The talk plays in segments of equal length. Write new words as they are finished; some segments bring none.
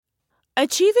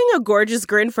Achieving a gorgeous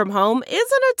grin from home isn't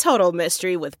a total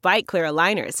mystery with Byte Clear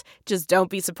aligners. Just don't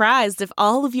be surprised if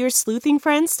all of your sleuthing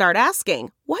friends start asking,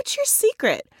 "What's your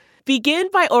secret?" Begin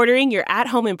by ordering your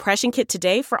at-home impression kit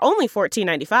today for only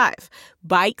 $14.95.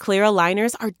 Byte Clear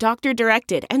aligners are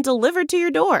doctor-directed and delivered to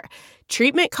your door.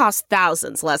 Treatment costs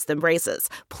thousands less than braces.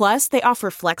 Plus, they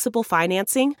offer flexible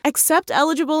financing, accept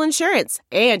eligible insurance,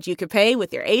 and you can pay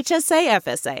with your HSA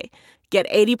FSA. Get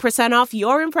 80% off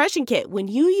your impression kit when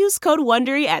you use code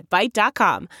WONDERY at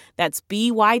Byte.com. That's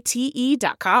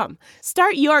BYTE.com.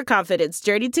 Start your confidence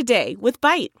journey today with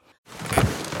Byte.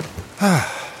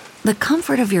 The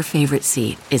comfort of your favorite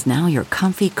seat is now your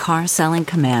comfy car selling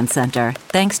command center,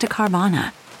 thanks to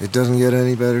Carvana. It doesn't get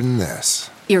any better than this.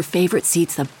 Your favorite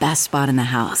seat's the best spot in the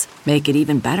house. Make it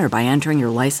even better by entering your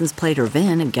license plate or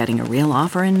VIN and getting a real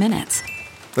offer in minutes.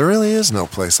 There really is no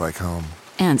place like home.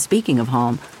 And speaking of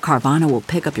home, Carvana will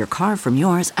pick up your car from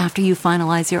yours after you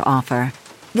finalize your offer.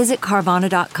 Visit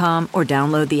Carvana.com or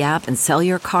download the app and sell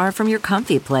your car from your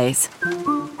comfy place.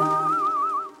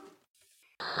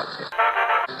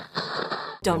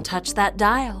 Don't touch that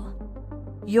dial.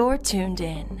 You're tuned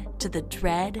in to the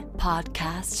Dread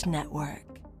Podcast Network.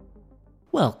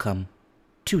 Welcome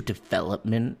to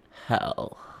Development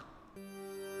Hell.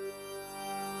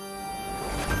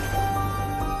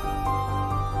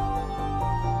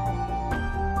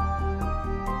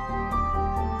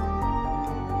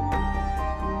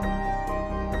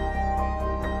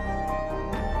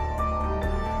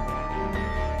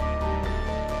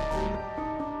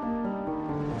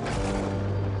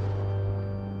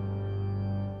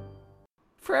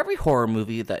 For every horror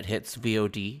movie that hits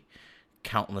VOD,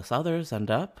 countless others end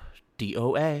up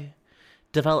DOA.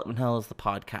 Development Hell is the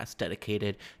podcast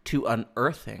dedicated to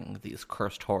unearthing these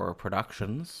cursed horror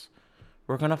productions.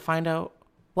 We're going to find out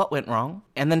what went wrong,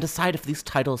 and then decide if these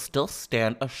titles still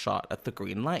stand a shot at the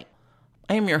green light.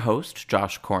 I am your host,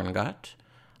 Josh Korngut.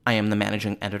 I am the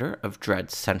managing editor of Dread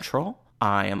Central.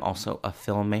 I am also a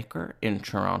filmmaker in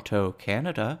Toronto,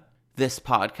 Canada. This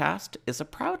podcast is a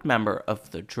proud member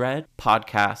of the Dread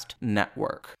Podcast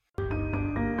Network.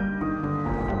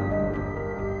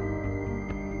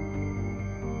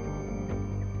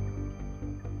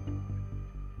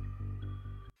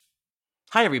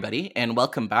 Hi, everybody, and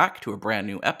welcome back to a brand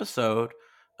new episode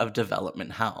of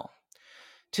Development Hell.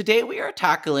 Today we are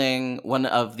tackling one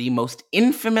of the most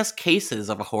infamous cases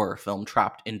of a horror film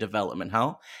trapped in development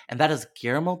hell, and that is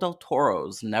Guillermo del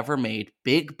Toro's never-made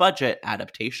big-budget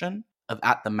adaptation of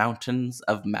At the Mountains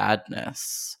of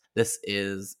Madness. This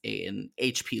is an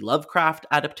H.P. Lovecraft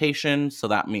adaptation, so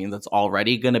that means it's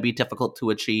already going to be difficult to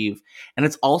achieve. And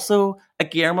it's also a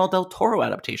Guillermo del Toro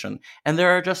adaptation. And there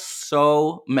are just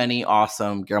so many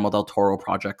awesome Guillermo del Toro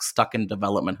projects stuck in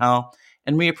development hell,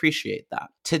 and we appreciate that.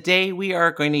 Today, we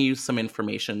are going to use some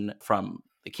information from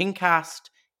the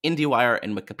KingCast, IndieWire,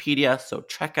 and Wikipedia, so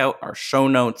check out our show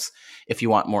notes if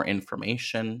you want more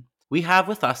information. We have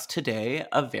with us today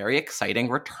a very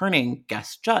exciting returning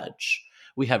guest judge.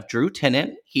 We have Drew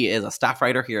Tinnant. He is a staff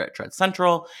writer here at Dread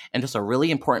Central and just a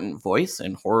really important voice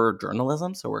in horror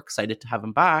journalism, so we're excited to have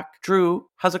him back. Drew,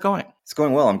 how's it going? It's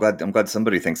going well. I'm glad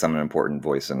somebody thinks I'm an important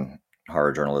voice in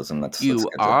horror journalism. That's you good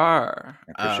are.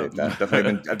 I appreciate that.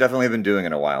 I've definitely been doing it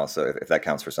in a while, so if that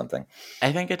counts for something.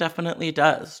 I think it definitely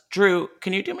does. Drew,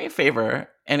 can you do me a favor?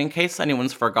 And in case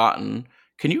anyone's forgotten,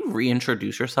 can you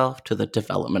reintroduce yourself to the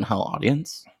Development Hell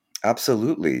audience?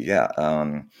 Absolutely, yeah.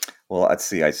 Well, let's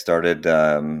see. I started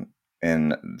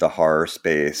in the horror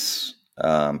space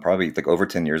probably like over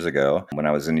 10 years ago. When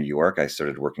I was in New York, I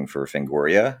started working for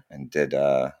Fangoria and did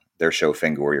their show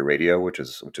Fangoria Radio, which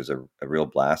is a real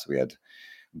blast. We had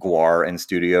Guar in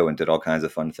studio and did all kinds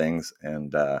of fun things,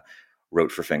 and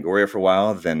wrote for Fangoria for a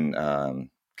while. Then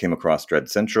came across Dread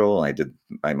Central. I did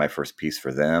my first piece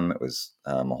for them. It was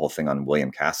a whole thing on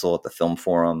William Castle at the Film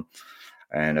Forum.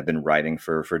 And I've been writing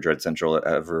for Dread Central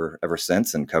ever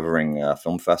since, and covering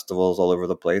film festivals all over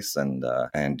the place, and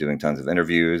doing tons of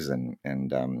interviews and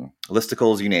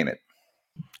listicles, you name it.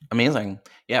 Amazing.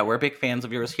 Yeah, we're big fans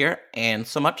of yours here, and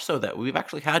so much so that we've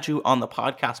actually had you on the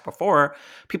podcast before.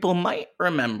 People might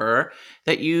remember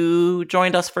that you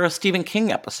joined us for a Stephen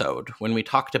King episode when we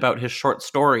talked about his short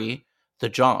story, The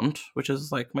Jaunt, which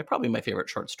is like probably my favorite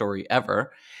short story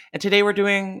ever. And today we're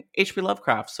doing H.P.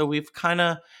 Lovecraft, so we've kind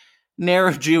of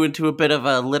narrowed you into a bit of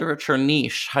a literature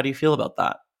niche. How do you feel about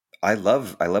that? I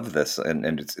love this, and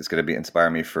it's going to inspire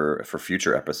me for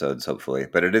future episodes, hopefully.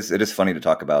 But it is funny to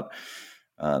talk about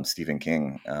Stephen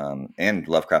King and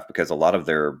Lovecraft, because a lot of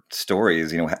their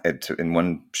stories, in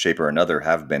one shape or another,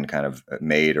 have been kind of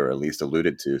made or at least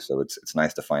alluded to. So it's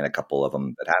nice to find a couple of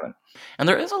them that haven't. And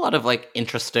there is a lot of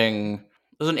interesting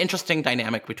there's an interesting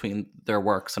dynamic between their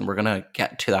works, and we're going to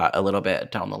get to that a little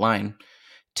bit down the line.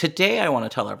 Today, I want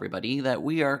to tell everybody that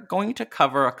we are going to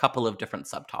cover a couple of different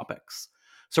subtopics.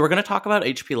 So we're going to talk about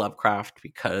H.P. Lovecraft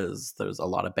because there's a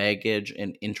lot of baggage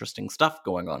and interesting stuff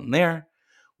going on there.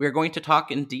 We are going to talk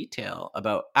in detail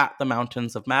about At the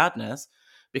Mountains of Madness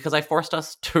because I forced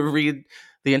us to read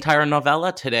the entire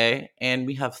novella today, and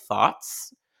we have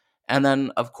thoughts. And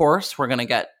then, of course, we're going to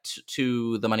get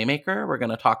to The Moneymaker. We're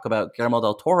going to talk about Guillermo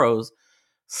del Toro's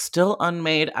still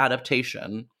unmade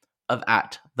adaptation of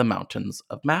At the Mountains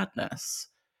of Madness.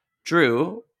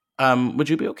 Drew, would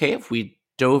you be okay if we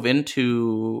dove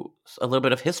into a little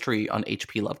bit of history on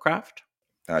H.P. Lovecraft?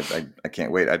 I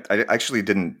can't wait. I actually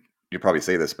didn't, you probably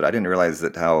say this, but I didn't realize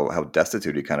that how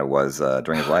destitute he kind of was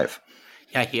during his life.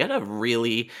 Yeah, he had a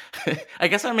really, I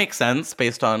guess that makes sense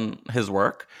based on his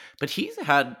work, but he's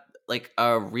had like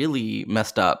a really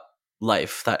messed up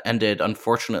life that ended,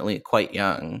 unfortunately, quite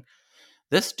young.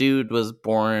 This dude was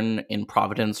born in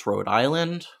Providence, Rhode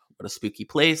Island, what a spooky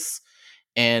place,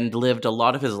 and lived a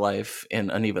lot of his life in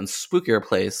an even spookier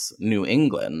place, New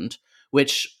England,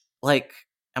 which, like,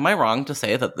 am I wrong to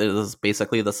say that this is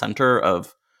basically the center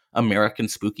of American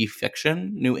spooky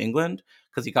fiction, New England?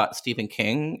 Because you got Stephen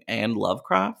King and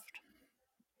Lovecraft.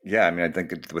 Yeah, I mean, I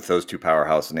think with those two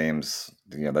powerhouse names,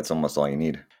 that's almost all you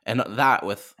need. And that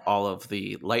with all of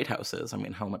the lighthouses. I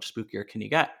mean, how much spookier can you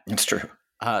get? It's true.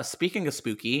 Speaking of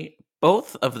spooky,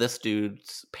 both of this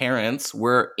dude's parents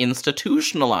were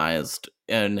institutionalized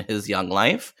in his young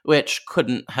life, which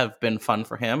couldn't have been fun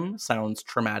for him. Sounds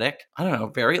traumatic. I don't know,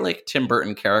 very like Tim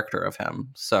Burton character of him.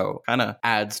 So kind of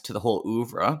adds to the whole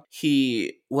oeuvre.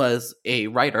 He was a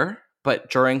writer,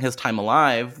 but during his time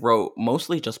alive, wrote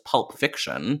mostly just pulp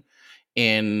fiction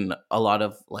in a lot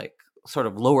of like sort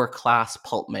of lower class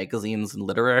pulp magazines and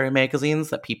literary magazines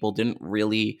that people didn't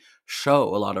really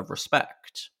show a lot of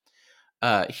respect.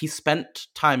 He spent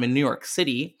time in New York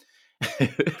City,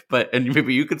 and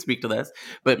maybe you could speak to this,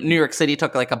 but New York City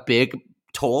took like a big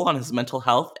toll on his mental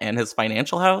health and his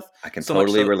financial health. I can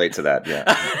totally relate to that.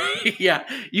 Yeah. Yeah.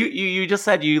 You just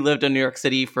said you lived in New York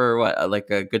City for what,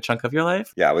 like a good chunk of your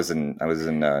life? Yeah, I was in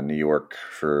New York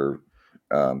for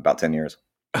about 10 years.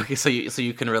 Okay, so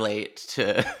you can relate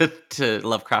to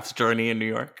Lovecraft's journey in New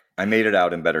York. I made it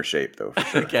out in better shape, though. For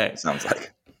sure. Okay, it sounds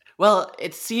like. Well,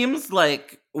 it seems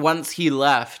like once he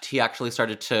left, he actually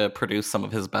started to produce some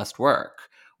of his best work.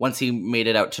 Once he made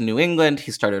it out to New England,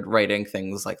 he started writing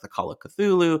things like The Call of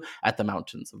Cthulhu, At the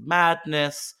Mountains of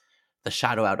Madness, The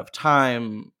Shadow Out of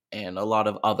Time, and a lot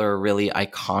of other really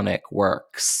iconic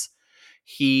works.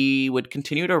 He would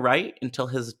continue to write until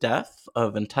his death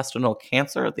of intestinal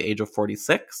cancer at the age of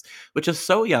 46, which is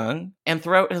so young. And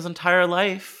throughout his entire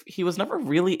life, he was never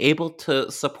really able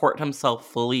to support himself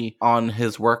fully on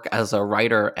his work as a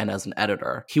writer and as an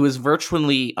editor. He was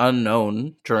virtually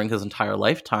unknown during his entire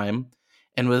lifetime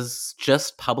and was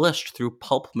just published through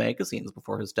pulp magazines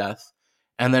before his death,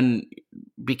 and then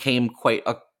became quite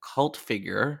a cult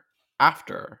figure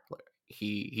after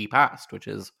he passed, which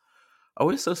is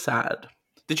always so sad.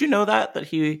 Did you know that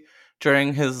he,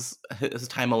 during his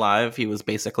time alive, he was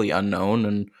basically unknown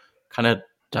and kind of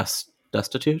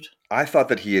destitute? I thought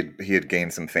that he had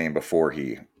gained some fame before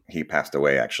he passed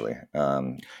away. Actually,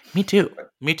 me too.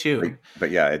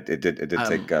 But yeah, it did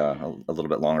take a little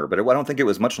bit longer. But I don't think it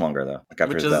was much longer though. Like after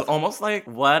which his is death. Almost like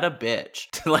what a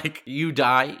bitch. Like you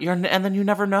die, and then you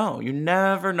never know. You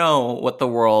never know what the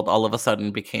world all of a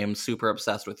sudden became super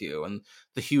obsessed with you and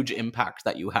the huge impact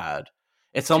that you had.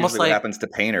 It's almost like what happens to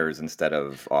painters instead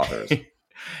of authors.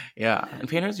 Yeah, and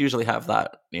painters usually have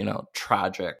that,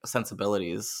 tragic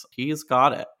sensibilities. He's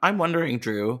got it. I'm wondering,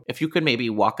 Drew, if you could maybe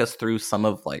walk us through some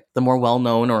of like the more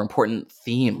well-known or important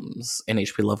themes in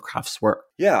H.P. Lovecraft's work.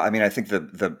 Yeah, I mean, I think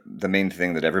the main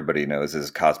thing that everybody knows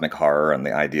is cosmic horror and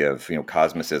the idea of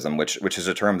cosmicism, which is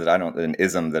a term that an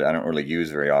ism that I don't really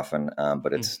use very often,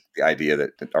 but it's the idea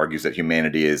that argues that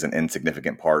humanity is an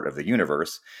insignificant part of the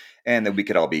universe, and that we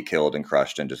could all be killed and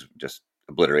crushed and just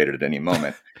obliterated at any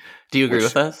moment. Do you agree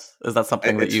with this? Is that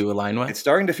something that you align with? It's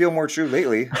starting to feel more true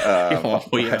lately. Yeah.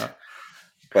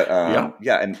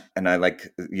 And I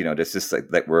like, it's just like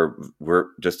that we're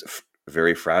just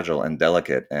very fragile and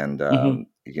delicate and,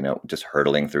 just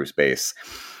hurtling through space.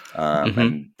 But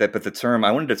the term,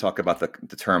 I wanted to talk about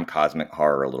the term cosmic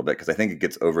horror a little bit because I think it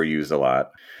gets overused a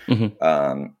lot.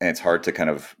 And it's hard to kind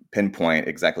of pinpoint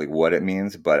exactly what it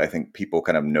means, but I think people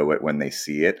kind of know it when they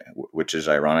see it, which is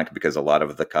ironic because a lot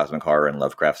of the cosmic horror and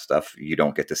Lovecraft stuff, you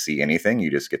don't get to see anything. You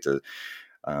just get to,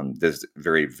 there's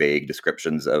very vague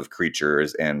descriptions of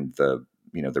creatures and the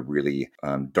really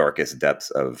darkest depths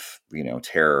of,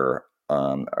 terror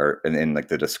are in like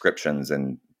the descriptions,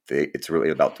 and it's really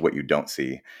about what you don't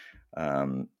see.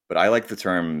 But I like the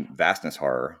term vastness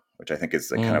horror, which I think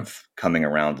is like kind of coming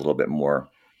around a little bit more,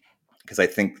 because I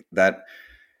think that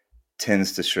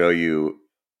tends to show you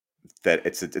that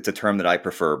it's a term that I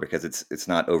prefer, because it's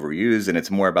not overused, and it's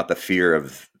more about the fear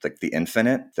of like the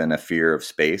infinite than a fear of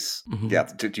space. Mm-hmm. Yeah.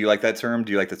 Do you like that term?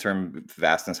 Do you like the term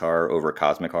vastness horror over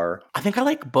cosmic horror? I think I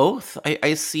like both.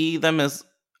 I see them as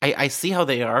I see how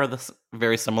they are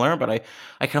very similar, but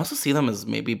I can also see them as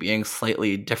maybe being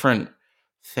slightly different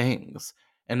things.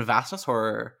 And vastness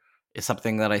horror is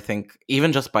something that I think,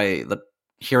 even just by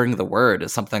hearing the word,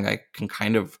 is something I can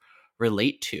kind of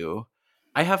relate to.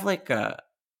 I have like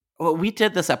we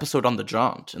did this episode on The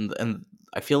Jaunt, and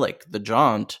I feel like The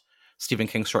Jaunt, Stephen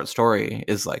King's short story,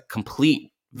 is like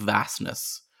complete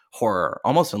vastness horror,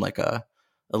 almost in like a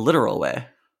literal way.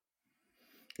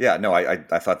 Yeah, no, I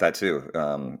thought that too.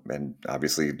 And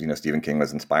obviously, Stephen King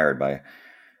was inspired by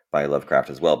Lovecraft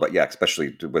as well. But yeah,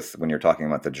 especially with when you're talking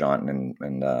about The Jaunt and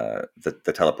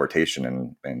the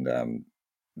teleportation and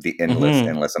the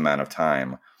endless amount of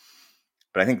time.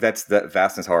 But I think that's the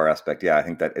vastness horror aspect. Yeah, I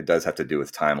think that it does have to do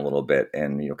with time a little bit,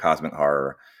 and cosmic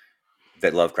horror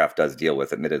that Lovecraft does deal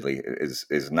with, admittedly,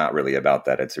 is not really about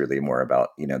that. It's really more about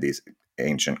these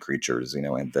ancient creatures,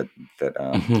 and that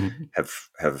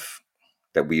have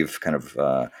that we've kind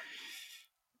of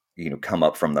come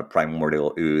up from the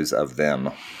primordial ooze of them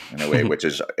in a way, which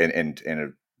is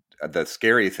the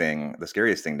scariest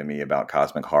thing to me about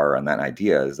cosmic horror and that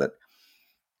idea is that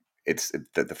it's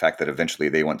the fact that eventually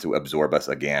they want to absorb us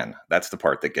again. That's the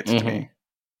part that gets to me.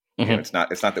 Mm-hmm. It's not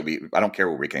that I don't care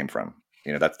where we came from.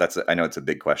 That's I know it's a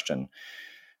big question,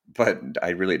 but I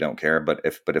really don't care. But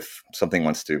if something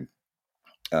wants to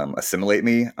assimilate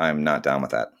me, I'm not down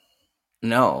with that.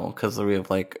 No, because we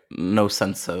have like no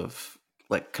sense of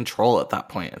like control at that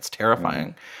point. It's terrifying.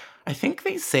 Mm-hmm. I think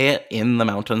they say it in The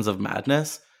Mountains of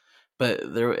Madness,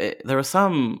 but there was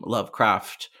some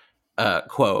Lovecraft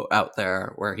quote out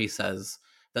there where he says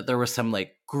that there were some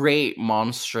like great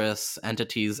monstrous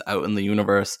entities out in the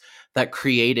universe that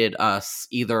created us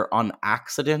either on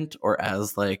accident or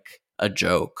as like a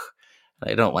joke. And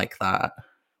I don't like that.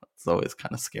 It's always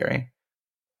kind of scary.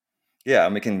 Yeah,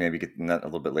 and we can maybe get in that a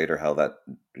little bit later, how that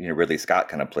Ridley Scott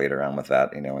kind of played around with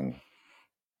that, and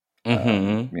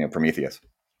Prometheus.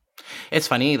 It's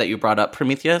funny that you brought up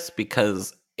Prometheus,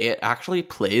 because it actually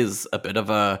plays a bit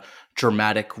of a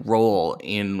dramatic role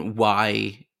in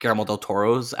why Guillermo del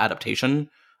Toro's adaptation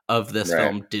of this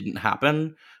film didn't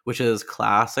happen, which is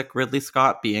classic Ridley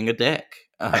Scott being a dick.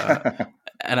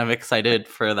 And I'm excited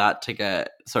for that to get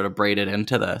sort of braided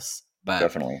into this. But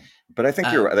definitely. But I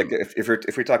think you're right. Like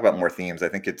if we talk about more themes, I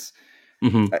think it's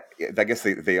I guess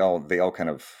they all kind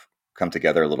of come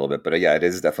together a little bit. But yeah, it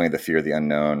is definitely the fear of the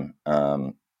unknown.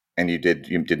 And you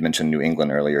did mention New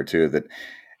England earlier too. That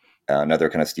another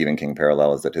kind of Stephen King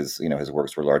parallel is that his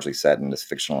works were largely set in this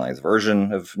fictionalized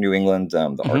version of New England,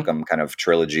 the Arkham kind of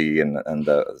trilogy, and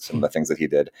some of the things that he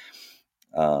did.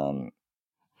 And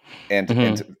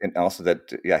also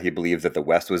that he believed that the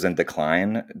West was in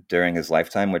decline during his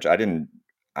lifetime, which I didn't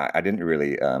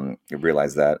really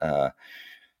realize that.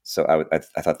 So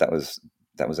I thought that was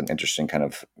an interesting kind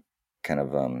of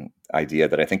idea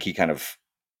that I think he kind of,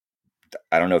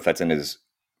 I don't know if that's in his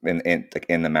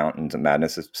in the Mountains of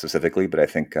Madness specifically, but I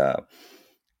think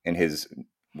in his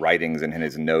writings and in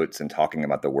his notes and talking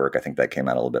about the work, I think that came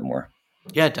out a little bit more.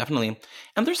 Yeah, definitely.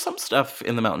 And there's some stuff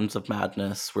in the Mountains of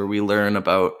Madness where we learn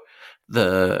about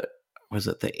the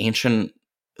ancient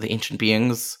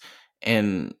beings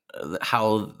and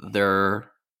how their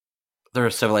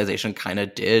civilization kind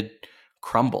of did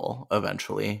crumble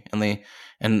eventually,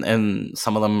 and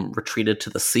some of them retreated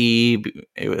to the sea.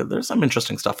 There's some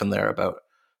interesting stuff in there about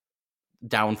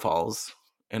downfalls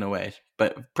in a way,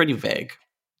 but pretty vague.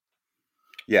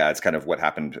 Yeah, it's kind of what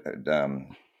happened.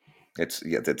 It's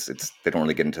they don't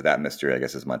really get into that mystery, I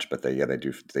guess, as much, but they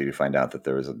do find out that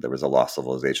there was a lost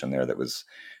civilization there that was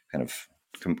kind of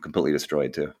completely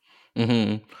destroyed too.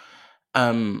 Mm-hmm.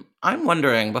 I'm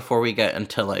wondering, before we get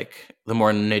into like the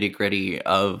more nitty gritty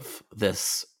of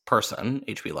this person,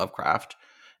 H.P. Lovecraft,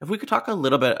 if we could talk a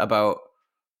little bit about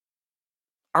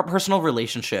our personal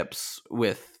relationships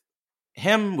with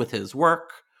him, with his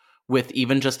work, with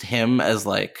even just him as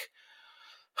like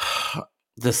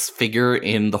this figure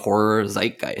in the horror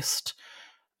zeitgeist.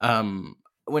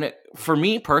 For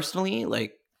me personally,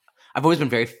 like, I've always been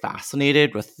very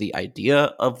fascinated with the idea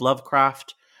of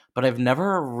Lovecraft, but I've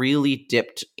never really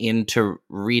dipped into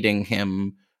reading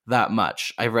him that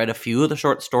much. I've read a few of the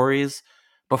short stories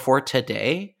before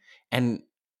today and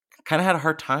kind of had a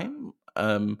hard time,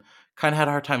 kind of had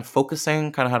a hard time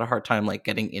focusing, kind of had a hard time like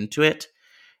getting into it.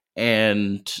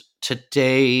 And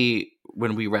today,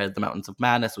 when we read The Mountains of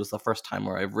Madness, was the first time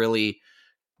where I really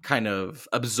kind of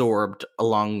absorbed a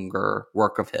longer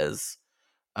work of his.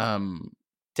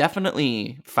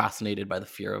 Definitely fascinated by the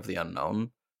fear of the unknown.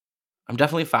 I'm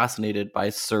definitely fascinated by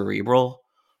cerebral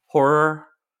horror.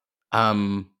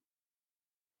 I'm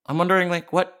wondering,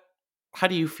 like, how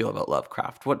do you feel about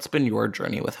Lovecraft? What's been your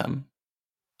journey with him?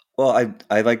 Well,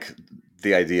 I like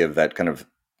the idea of that kind of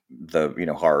the,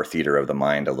 horror theater of the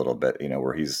mind a little bit,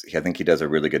 where I think he does a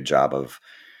really good job of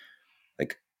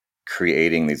like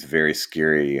creating these very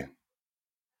scary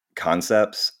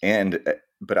concepts,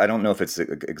 but I don't know if it's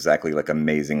exactly like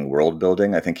amazing world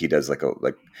building. I think he does like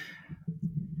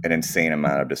an insane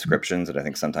amount of descriptions, and I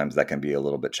think sometimes that can be a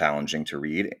little bit challenging to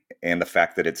read. And the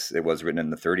fact that it was written in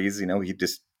the 30s,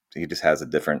 he just has a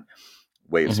different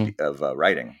way of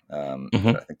writing.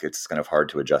 That I think it's kind of hard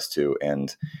to adjust to.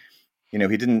 And he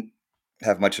didn't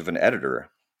have much of an editor.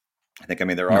 I think,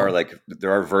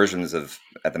 there are versions of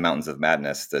At the Mountains of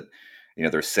Madness that,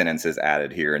 there's sentences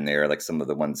added here and there, like some of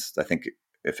the ones, I think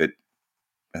it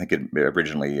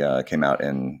originally came out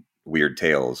in Weird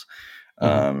Tales.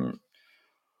 But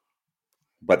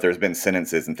there's been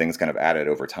sentences and things kind of added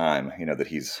over time, that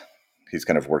he's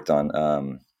kind of worked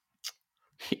on.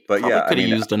 But yeah, could have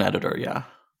used an editor. Yeah,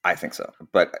 I think so.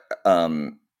 But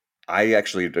I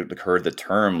actually heard the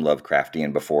term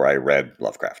Lovecraftian before I read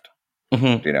Lovecraft.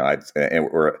 And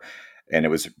it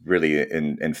was really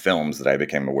in films that I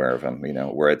became aware of him.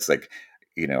 Where it's like,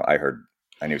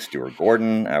 I knew Stuart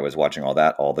Gordon. I was watching all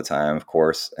that all the time, of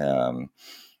course,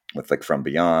 with like From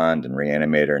Beyond and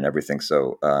Reanimator and everything.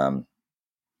 So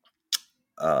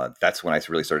that's when I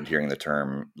really started hearing the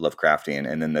term Lovecraftian,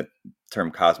 and then the term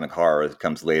cosmic horror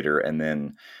comes later, and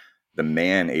then the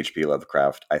man H.P.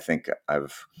 Lovecraft, I think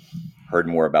I've heard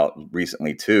more about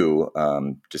recently too,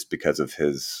 just because of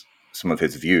some of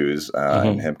his views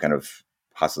and him kind of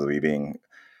possibly being,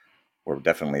 or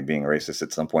definitely being racist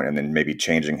at some point, and then maybe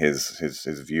changing his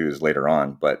views later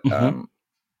on. But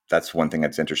that's one thing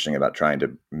that's interesting about trying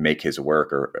to make his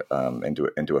work or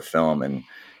into a film, and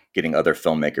getting other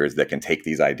filmmakers that can take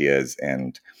these ideas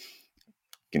and,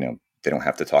 they don't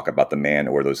have to talk about the man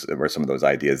or some of those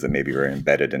ideas that maybe are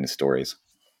embedded in his stories.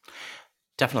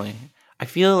 Definitely. I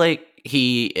feel like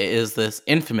he is this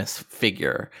infamous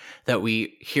figure that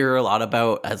we hear a lot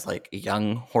about as like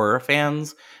young horror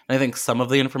fans. And I think some of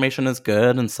the information is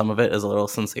good and some of it is a little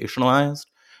sensationalized.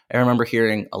 I remember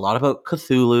hearing a lot about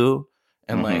Cthulhu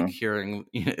and like hearing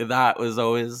that was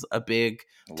always a big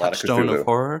touchstone of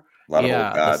horror. A lot of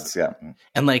old gods, yeah.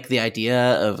 And like the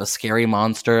idea of a scary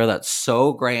monster that's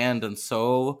so grand and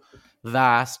so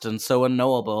vast and so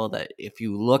unknowable that if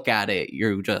you look at it,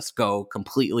 you just go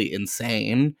completely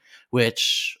insane,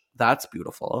 which that's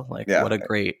beautiful. Like, what a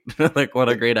great, what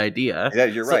a great idea. Yeah,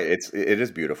 you're right. It is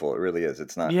beautiful. It really is.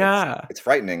 It's not, it's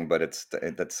frightening, but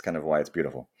that's kind of why it's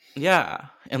beautiful. Yeah.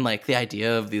 And like the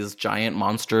idea of these giant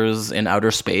monsters in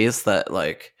outer space that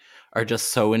like are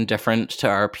just so indifferent to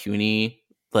our puny,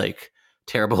 like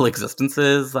terrible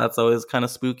existences. That's always kind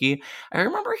of spooky. I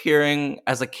remember hearing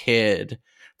as a kid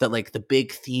that like the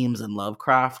big themes in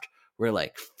Lovecraft were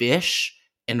like fish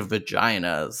and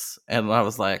vaginas. And I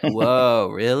was like,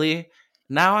 whoa, really?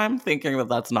 Now I'm thinking that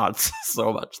that's not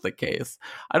so much the case.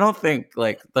 I don't think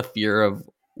like the fear of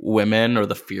women or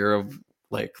the fear of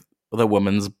like the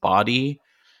woman's body,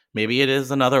 maybe it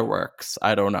is in other works.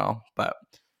 I don't know. But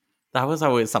that was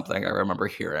always something I remember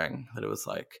hearing, that it was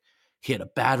like he had a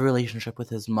bad relationship with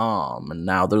his mom, and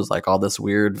now there's like all this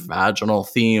weird vaginal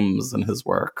themes in his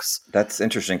works. That's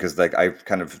interesting because like I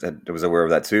kind of was aware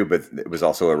of that too, but it was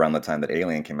also around the time that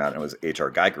Alien came out, and it was H.R.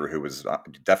 Geiger who was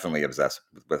definitely obsessed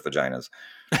with vaginas.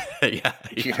 yeah.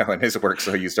 In his work.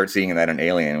 So you start seeing that in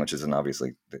Alien, which is an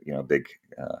obviously big.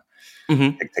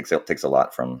 It takes a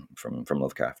lot from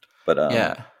Lovecraft, but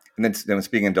and then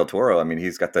speaking of Del Toro, I mean,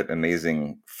 he's got that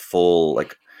amazing full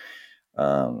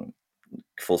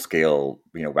scale,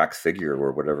 wax figure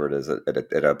or whatever it is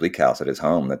at a Bleak House at his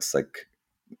home. That's like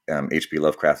H.P.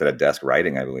 Lovecraft at a desk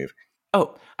writing, I believe.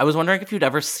 Oh, I was wondering if you'd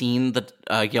ever seen the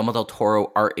Guillermo del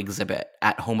Toro art exhibit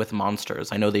at Home with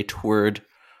Monsters. I know they toured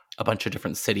a bunch of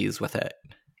different cities with it.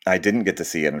 I didn't get to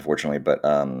see it, unfortunately, but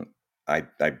I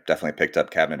definitely picked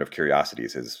up Cabinet of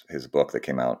Curiosities, his book that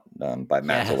came out by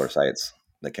Matt Zoller Seitz,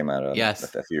 that came out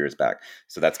a few years back.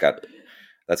 So that's got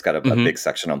a big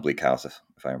section on Bleak House,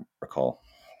 if I recall.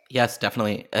 Yes,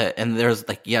 definitely. And there's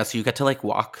like, so you get to like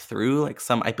walk through like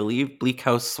some, I believe, Bleak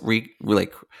House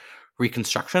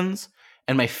reconstructions.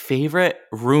 And my favorite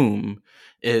room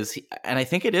is, and I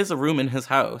think it is a room in his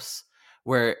house,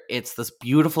 where it's this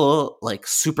beautiful, like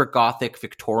super gothic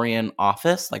Victorian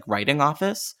office, like writing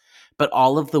office, but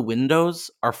all of the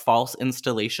windows are false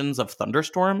installations of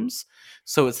thunderstorms.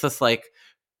 So it's this like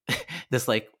this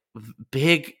like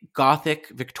big gothic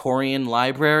Victorian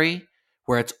library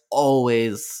where it's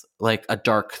always like a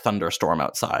dark thunderstorm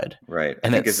outside. Right.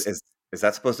 And I think is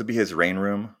that supposed to be his rain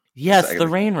room? Yes, the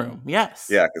rain room. Yes.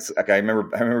 Yeah, because like, I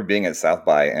remember being at South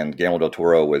by and Guillermo del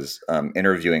Toro was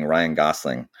interviewing Ryan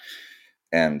Gosling,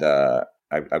 and I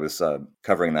was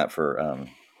covering that for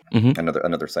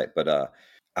another site. But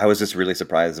I was just really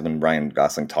surprised when Ryan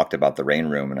Gosling talked about the rain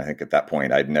room, and I think at that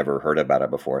point I'd never heard about it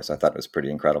before, so I thought it was pretty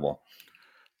incredible.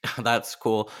 That's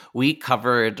cool. We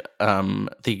covered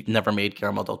the never made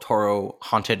Guillermo del Toro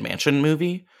Haunted Mansion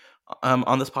movie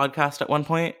on this podcast at one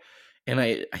point. And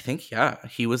I think, yeah,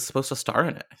 he was supposed to star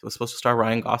in it. He was supposed to star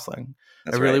Ryan Gosling.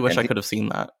 That's I really right. wish I could have seen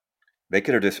that. They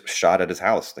could have just shot at his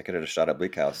house. They could have just shot at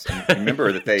Bleak House. And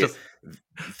remember that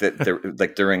that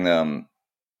like during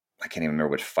I can't even remember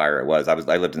which fire it was. I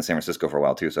lived in San Francisco for a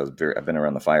while too, so I've been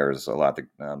around the fires a lot.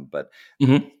 But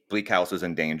Bleak House was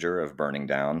in danger of burning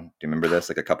down. Do you remember this?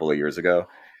 Like a couple of years ago.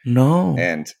 No.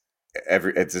 And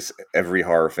every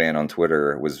horror fan on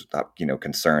Twitter was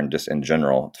concerned just in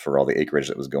general for all the acreage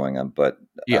that was going on, but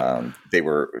they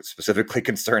were specifically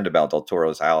concerned about Del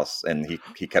Toro's house, and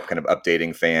he kept kind of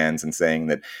updating fans and saying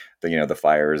that the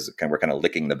fires were kind of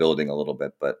licking the building a little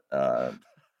bit, but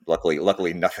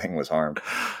luckily nothing was harmed.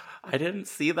 I didn't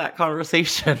see that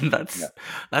conversation. That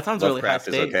sounds really high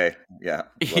state. Is okay. Yeah,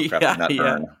 Lovecraft did not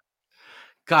burn.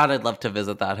 God, I'd love to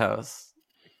visit that house.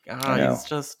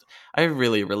 I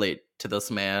really relate to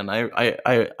this man.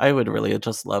 I would really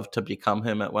just love to become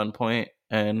him at one point,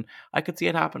 and I could see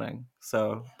it happening.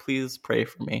 So please pray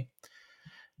for me.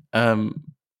 So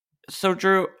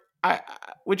Drew,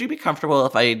 would you be comfortable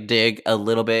if I dig a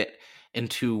little bit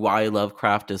into why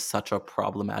Lovecraft is such a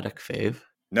problematic fave?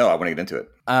 No, I want to get into it.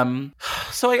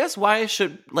 So I guess why is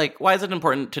it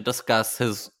important to discuss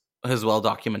his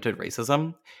well-documented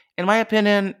racism? In my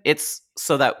opinion, it's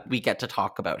so that we get to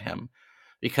talk about him.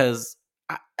 Because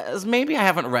as maybe I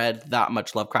haven't read that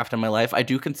much Lovecraft in my life, I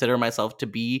do consider myself to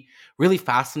be really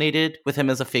fascinated with him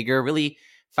as a figure, really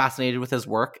fascinated with his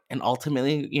work, and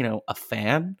ultimately, a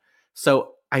fan.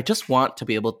 So I just want to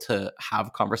be able to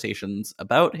have conversations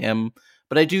about him.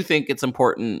 But I do think it's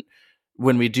important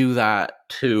when we do that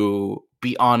to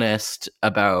be honest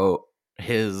about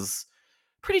his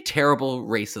pretty terrible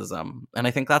racism. And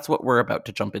I think that's what we're about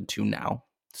to jump into now.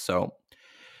 So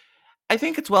I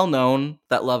think it's well known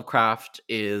that Lovecraft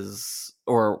is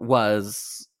or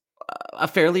was a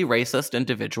fairly racist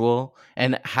individual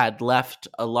and had left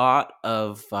a lot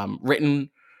of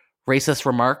written racist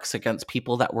remarks against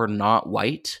people that were not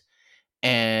white.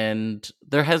 And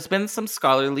there has been some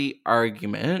scholarly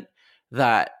argument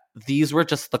that these were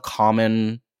just the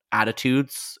common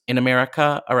attitudes in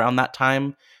America around that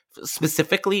time,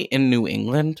 specifically in New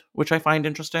England, which I find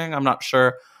interesting. I'm not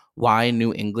sure why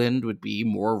New England would be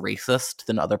more racist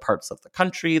than other parts of the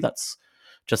country. That's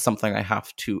just something I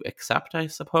have to accept, I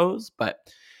suppose. But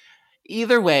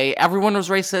either way, everyone was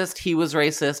racist. He was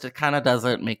racist. It kind of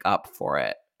doesn't make up for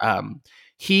it.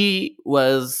 He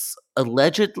was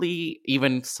allegedly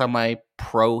even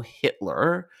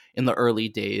semi-pro-Hitler in the early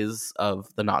days of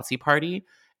the Nazi Party.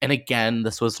 And again,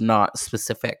 this was not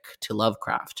specific to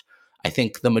Lovecraft. I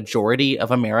think the majority of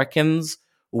Americans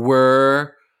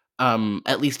were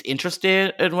at least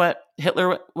interested in what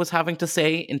Hitler was having to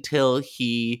say until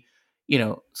he,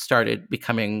 started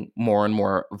becoming more and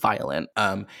more violent.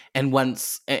 And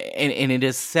it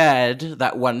is said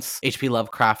that once H.P.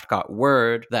 Lovecraft got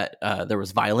word that there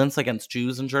was violence against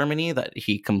Jews in Germany, that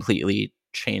he completely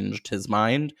changed his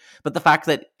mind. But the fact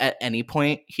that at any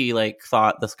point he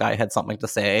thought this guy had something to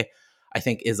say, I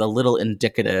think is a little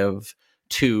indicative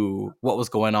to what was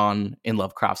going on in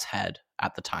Lovecraft's head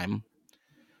at the time.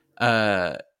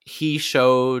 He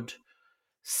showed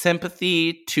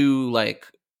sympathy to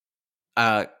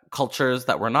cultures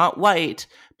that were not white,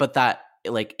 but that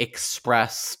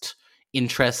expressed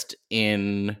interest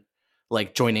in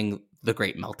joining the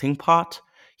Great Melting Pot.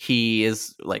 He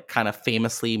is kind of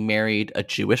famously married a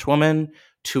Jewish woman,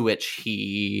 to which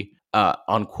he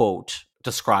unquote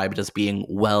described as being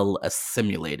well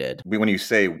assimilated. When you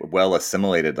say well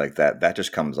assimilated like that, that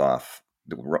just comes off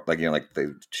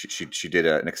she did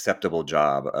an acceptable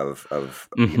job of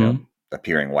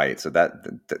appearing white. So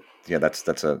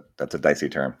that's a dicey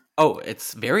term. Oh,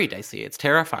 it's very dicey. It's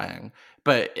terrifying.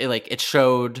 But it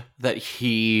showed that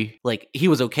he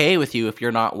was okay with you if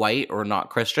you're not white or not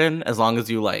Christian, as long as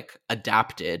you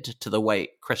adapted to the white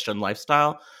Christian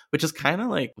lifestyle. which is kind of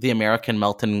like the American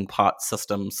melting pot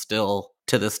system still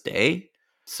to this day.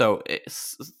 So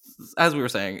it's, as we were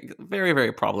saying, very,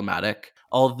 very problematic.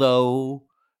 Although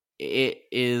it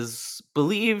is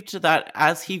believed that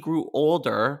as he grew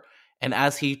older and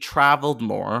as he traveled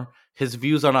more, his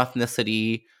views on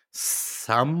ethnicity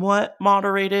somewhat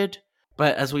moderated.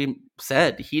 But as we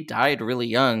said, he died really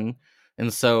young.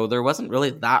 And so there wasn't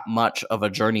really that much of a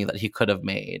journey that he could have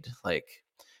made. Like,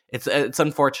 it's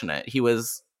unfortunate. He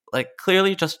was like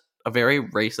clearly just a very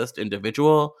racist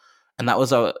individual, and that was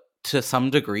to some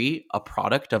degree a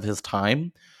product of his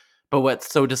time. But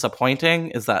what's so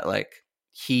disappointing is that like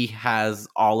he has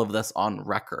all of this on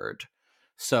record.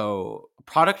 So,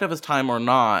 product of his time or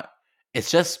not,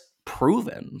 it's just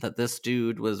proven that this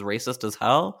dude was racist as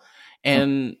hell,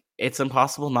 and it's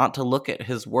impossible not to look at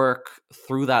his work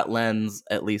through that lens,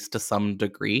 at least to some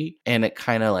degree. And it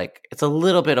kind of like, it's a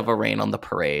little bit of a rain on the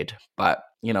parade, but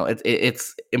you know,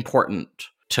 it's important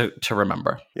to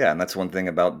remember. Yeah, and that's one thing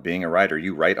about being a writer.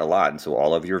 You write a lot, and so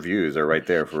all of your views are right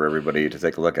there for everybody to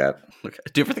take a look at. Okay.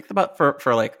 Do you ever think about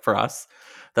for us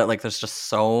that like there's just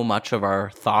so much of our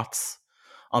thoughts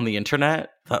on the internet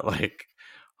that like,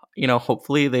 you know,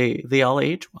 hopefully they all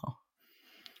age well.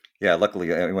 Yeah,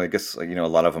 luckily, I guess a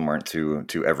lot of them aren't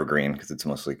too evergreen because it's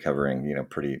mostly covering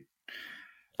pretty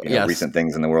Yes. recent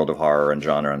things in the world of horror and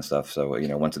genre and stuff. So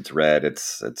once it's read,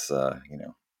 it's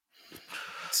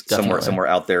somewhere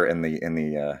out there in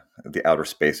the outer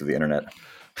space of the internet.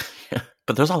 Yeah,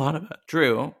 but there's a lot of it.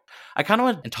 Drew, I kind of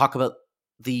want to talk about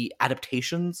the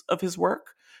adaptations of his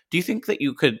work. Do you think that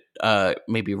you could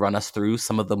maybe run us through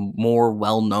some of the more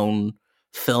well-known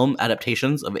film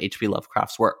adaptations of H.P.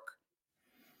 Lovecraft's work?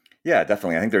 Yeah,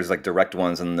 definitely. I think there's like direct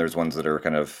ones, and there's ones that are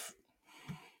kind of,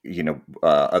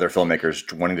 other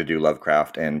filmmakers wanting to do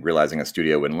Lovecraft and realizing a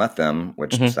studio wouldn't let them,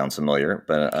 which sounds familiar.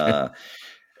 But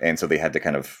and so they had to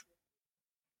kind of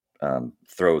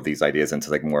throw these ideas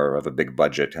into like more of a big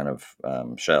budget kind of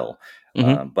shell.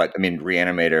 But I mean,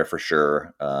 Reanimator for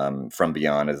sure. From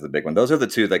Beyond is the big one. Those are the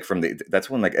two. Like that's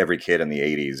when like every kid in the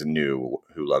 '80s knew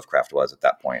who Lovecraft was at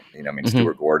that point.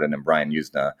 Stuart Gordon and Brian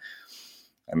Usna.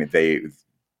 I mean,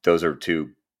 those are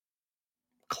two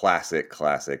classic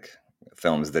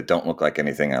films that don't look like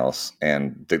anything else,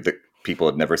 and the people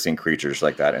had never seen creatures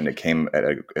like that, and it came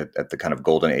at the kind of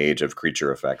golden age of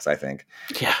creature effects, I think.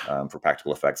 Yeah. For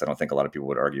practical effects, I don't think a lot of people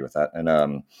would argue with that. And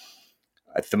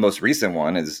the most recent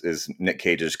one is Nick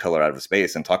Cage's Color Out of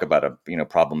Space, and talk about a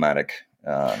problematic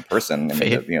person. I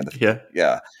mean,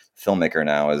 filmmaker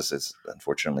now is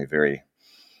unfortunately very,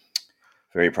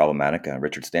 very problematic.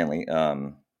 Richard Stanley.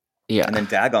 Yeah. And then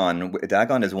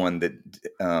Dagon is one that,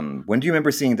 when do you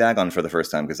remember seeing Dagon for the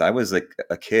first time? Because I was like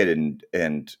a kid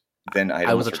and then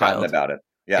I was a child about it.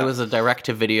 Yeah. It was a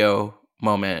direct-to-video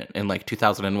moment in like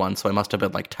 2001, so I must have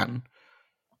been like 10.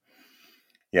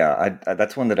 Yeah,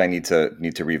 that's one that I need to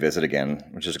revisit again,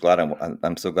 which is glad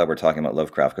I'm so glad we're talking about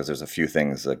Lovecraft, because there's a few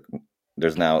things like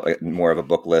there's now more of a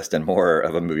book list and more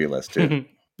of a movie list too.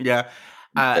 Yeah.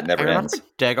 That never ends.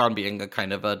 Dagon being a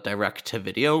kind of a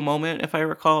direct-to-video moment, if I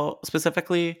recall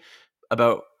specifically,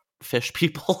 about fish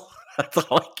people. That's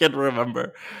all I can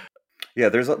remember. Yeah,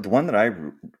 there's the one that I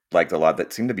liked a lot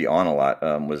that seemed to be on a lot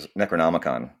was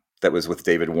Necronomicon. That was with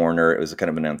David Warner. It was kind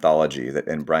of an anthology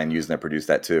and Brian Usna produced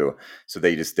that too. So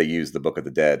they used the Book of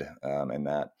the Dead in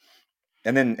that,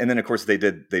 and then of course they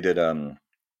did. I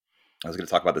was going to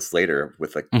talk about this later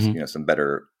with like some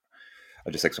better.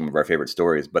 Just like some of our favorite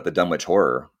stories, but the Dunwich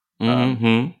Horror,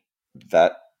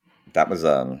 that was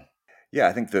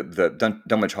I think the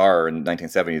Dunwich Horror in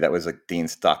 1970, that was like Dean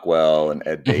Stockwell and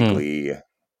Ed Begley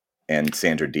and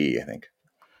Sandra Dee, I think.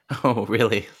 Oh,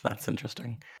 really? That's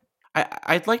interesting.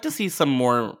 I'd like to see some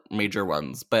more major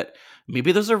ones, but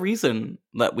maybe there's a reason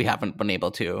that we haven't been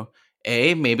able to.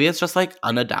 Maybe it's just like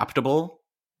unadaptable,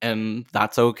 and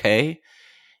that's okay.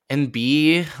 And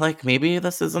B, like maybe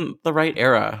this isn't the right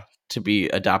era to be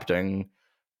adapting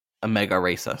a mega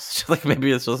racist. Like maybe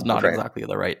it's just not exactly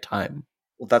the right time.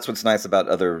 Well, that's what's nice about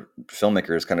other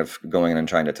filmmakers kind of going in and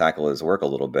trying to tackle his work a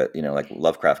little bit, like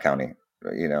Lovecraft County,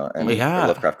 and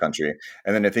Lovecraft Country.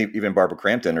 And then I think even Barbara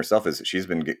Crampton herself she's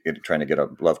been trying to get a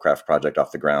Lovecraft project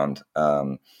off the ground.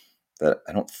 That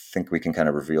I don't think we can kind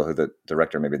of reveal who the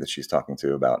director maybe that she's talking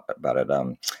to about it. But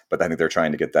I think they're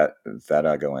trying to get that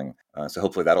going. So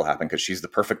hopefully that'll happen because she's the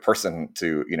perfect person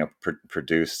to,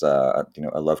 produce, a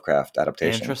Lovecraft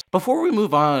adaptation. Interesting. Before we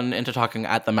move on into talking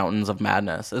At the Mountains of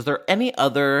Madness, is there any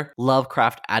other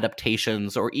Lovecraft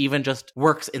adaptations or even just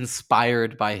works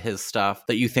inspired by his stuff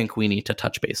that you think we need to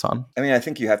touch base on? I mean, I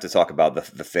think you have to talk about the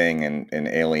Thing and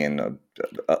Alien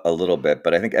a little bit,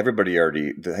 but I think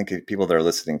people that are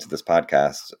listening to this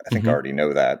podcast, I think already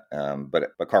know that.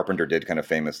 But Carpenter did kind of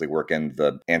famously work in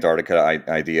the Antarctica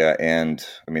idea, and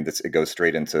I mean, it goes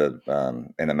straight into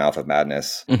In the Mouth of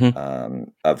Madness,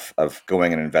 of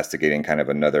going and investigating kind of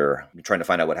trying to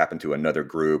find out what happened to another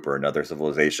group or another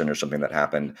civilization or something that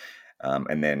happened,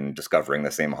 and then discovering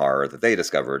the same horror that they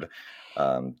discovered.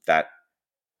 That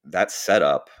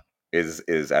setup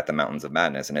is At the Mountains of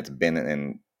Madness, and it's been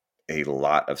in a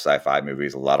lot of sci-fi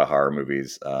movies, a lot of horror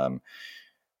movies,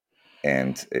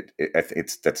 and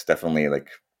that's definitely like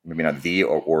maybe not the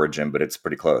origin, but it's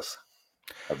pretty close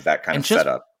of that kind of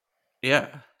setup. Yeah,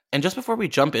 and just before we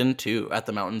jump into At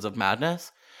the Mountains of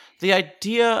Madness, the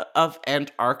idea of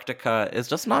Antarctica is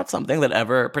just not something that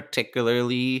ever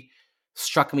particularly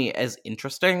struck me as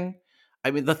interesting.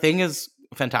 I mean, The Thing is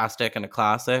fantastic and a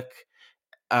classic,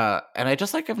 and I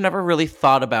just I've never really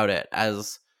thought about it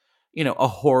as a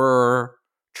horror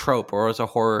trope or as a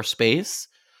horror space.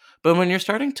 But when you're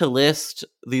starting to list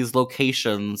these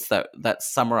locations that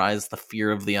summarize the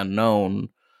fear of the unknown,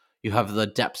 you have the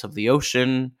depths of the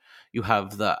ocean, you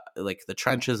have the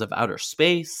trenches of outer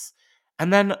space,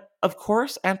 and then of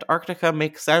course Antarctica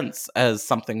makes sense as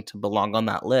something to belong on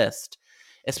that list,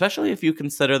 especially if you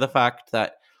consider the fact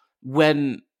that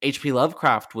when H.P.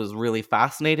 Lovecraft was really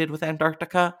fascinated with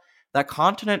Antarctica, that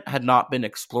continent had not been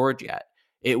explored yet.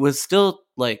 It was still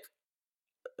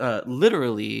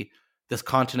literally this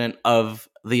continent of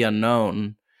the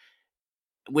unknown,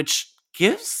 which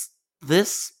gives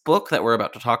this book that we're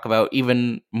about to talk about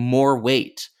even more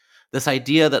weight. This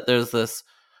idea that there's this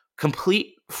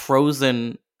complete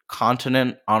frozen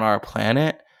continent on our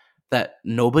planet that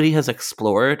nobody has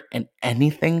explored and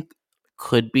anything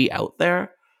could be out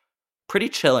there. Pretty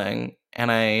chilling,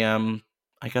 and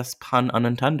I guess pun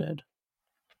unintended.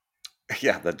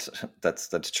 Yeah,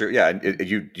 that's true. Yeah,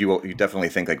 you definitely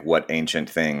think what ancient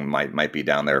thing might be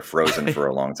down there frozen for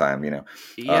a long time,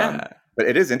 Yeah. But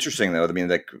it is interesting though. I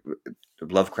mean,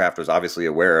 Lovecraft was obviously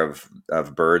aware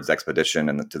of Byrd's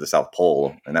expedition to the South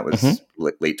Pole, and that was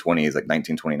late 20s,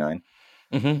 1929.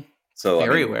 Mm-hmm. So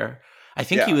very aware. I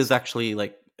think he was actually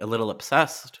a little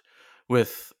obsessed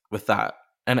with that,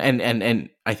 and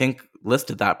I think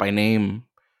listed that by name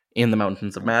in The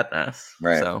Mountains of Madness.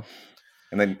 Right. So.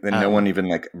 And then no one even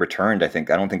returned. I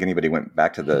don't think anybody went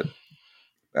back to the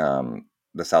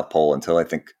South Pole until I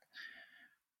think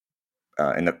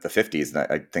in the 50s. And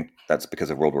I think that's because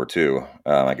of World War II.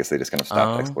 I guess they just kind of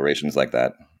stopped explorations like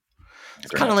that.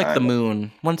 It's kind of like the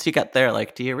moon. Once you get there,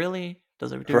 do you really?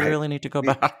 Do we really need to go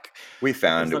back? We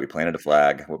found it. We planted a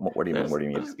flag. What do you mean? What do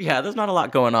you mean? Yeah, there's not a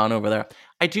lot going on over there.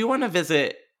 I do want to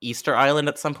visit Easter Island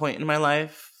at some point in my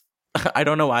life. I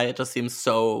don't know why, it just seems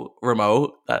so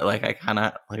remote that I kind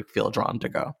of feel drawn to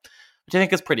go, which I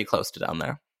think is pretty close to down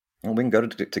there. Well, we can go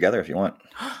together if you want.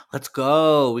 Let's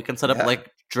go. We can set up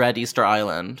Dread Easter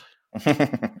Island,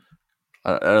 a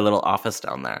little office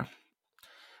down there.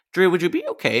 Drew, would you be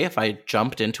okay if I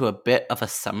jumped into a bit of a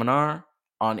seminar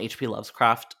on H.P.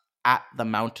 Lovecraft At the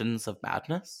Mountains of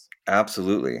Madness?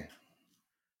 Absolutely.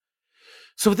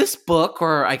 So this book,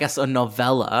 or I guess a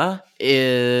novella,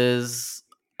 is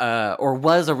or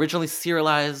was originally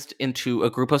serialized into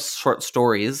a group of short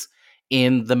stories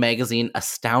in the magazine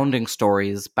Astounding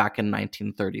Stories back in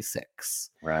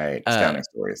 1936. Right, Astounding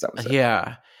Stories, that was it.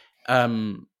 Yeah.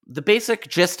 The basic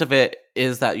gist of it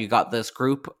is that you got this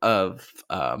group of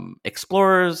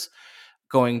explorers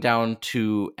going down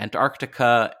to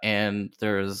Antarctica, and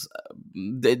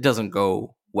it doesn't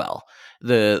go well.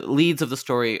 The leads of the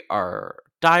story are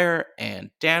Dyer and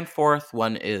Danforth.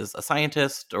 One is a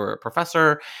scientist or a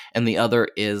professor, and the other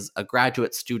is a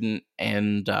graduate student,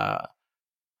 and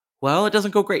it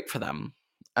doesn't go great for them.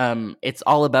 It's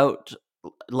all about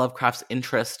Lovecraft's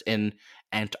interest in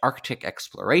Antarctic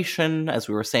exploration. As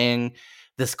we were saying,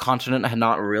 this continent had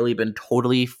not really been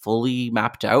totally fully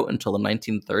mapped out until the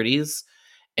 1930s.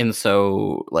 And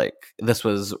so, this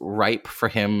was ripe for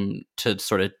him to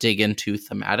sort of dig into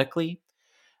thematically.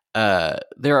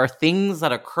 There are things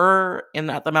that occur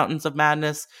At the Mountains of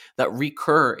Madness that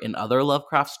recur in other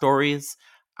Lovecraft stories.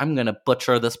 I'm going to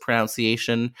butcher this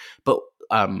pronunciation, but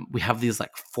we have these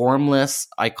formless,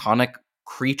 iconic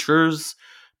creatures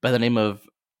by the name of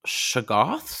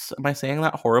Shoggoths. Am I saying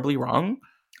that horribly wrong?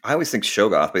 I always think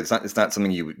Shoggoth, but it's not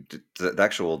something the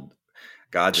actual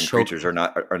gods and creatures are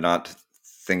not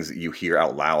things that you hear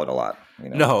out loud a lot.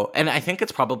 No, and I think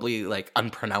it's probably like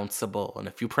unpronounceable, and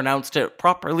if you pronounced it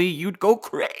properly, you'd go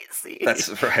crazy. That's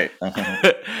right.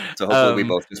 So hopefully we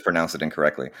both just pronounce it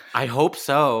incorrectly. I hope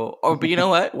so. But you know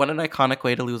what? What an iconic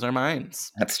way to lose our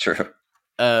minds. That's true.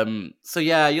 So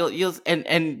yeah, you'll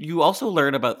and you also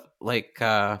learn about like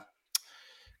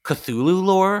Cthulhu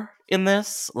lore in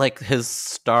this, like his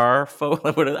star folk.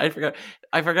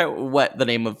 I forgot what the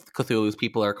name of Cthulhu's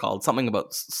people are called. Something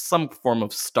about some form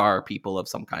of star people of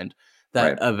some kind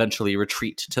that eventually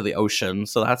retreat to the ocean.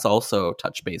 So that's also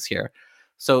touch base here.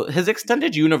 So his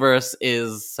extended universe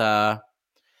is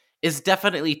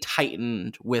definitely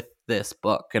tightened with this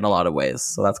book in a lot of ways.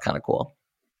 So that's kind of cool.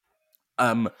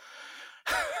 I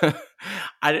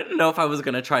didn't know if I was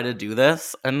going to try to do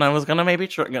this, and I was going to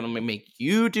make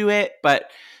you do it, but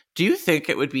do you think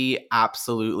it would be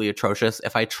absolutely atrocious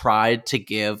if I tried to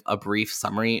give a brief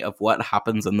summary of what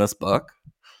happens in this book?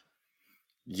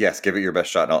 Yes, give it your best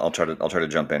shot. And I'll try to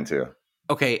jump in too.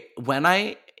 Okay, when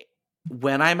I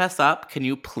mess up, can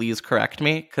you please correct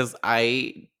me? Because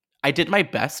I did my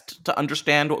best to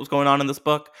understand what was going on in this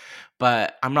book,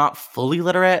 but I'm not fully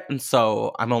literate, and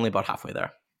so I'm only about halfway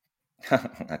there.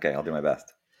 Okay, I'll do my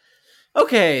best.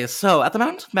 Okay, so At the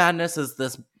Mountains of Madness is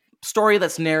this story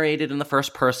that's narrated in the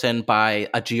first person by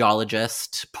a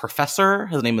geologist professor.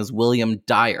 His name is William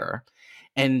Dyer.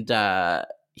 And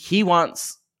he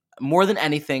wants, more than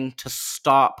anything, to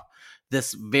stop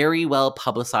this very well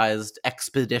publicized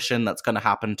expedition that's going to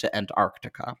happen to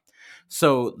Antarctica.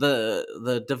 So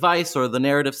the device or the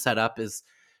narrative setup is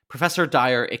Professor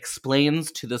Dyer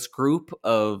explains to this group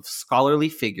of scholarly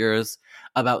figures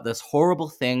about this horrible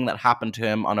thing that happened to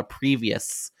him on a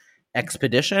previous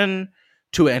expedition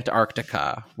to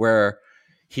Antarctica, where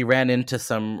he ran into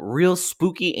some real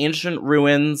spooky ancient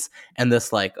ruins and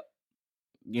this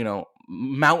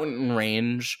mountain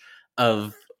range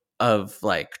of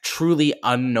like truly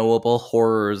unknowable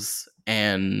horrors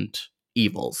and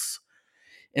evils.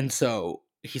 And so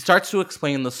he starts to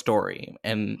explain the story,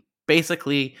 and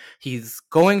basically he's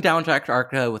going down to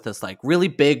Antarctica with this like really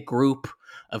big group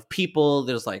of people.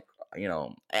 There's like,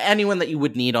 anyone that you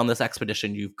would need on this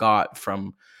expedition you've got,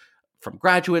 from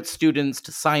graduate students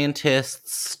to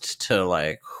scientists to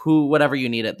like whatever you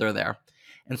need it, they're there.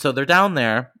 And so they're down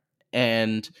there,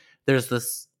 and there's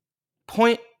this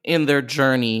point in their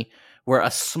journey where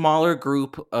a smaller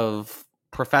group of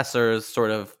professors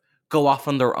sort of go off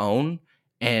on their own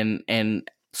and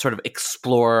sort of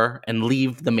explore and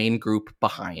leave the main group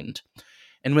behind.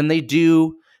 And when they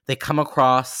do, they come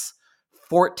across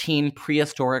 14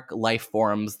 prehistoric life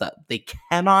forms that they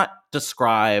cannot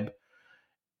describe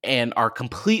and are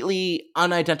completely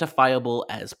unidentifiable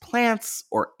as plants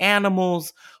or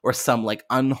animals or some like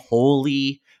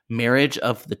unholy marriage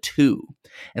of the two.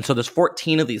 And so there's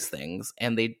 14 of these things,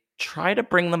 and they try to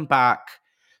bring them back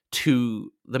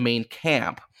to the main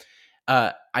camp.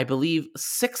 I believe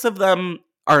 6 of them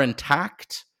are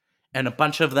intact, and a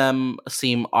bunch of them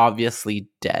seem obviously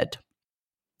dead.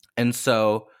 And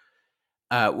so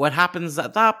what happens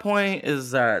at that point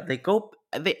is they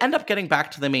end up getting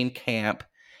back to the main camp,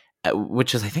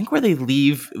 which is, I think, where they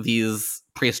leave these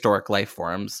prehistoric life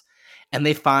forms, and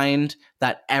they find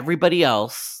that everybody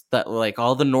else, that like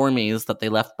all the normies that they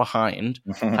left behind,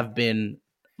 have been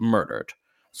murdered.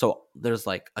 So there's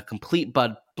like a complete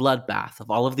bloodbath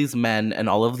of all of these men and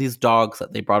all of these dogs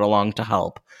that they brought along to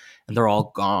help, and they're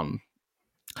all gone.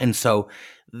 And so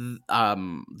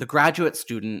the graduate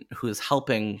student who is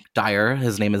helping Dyer,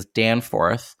 his name is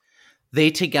Danforth,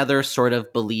 they together sort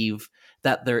of believe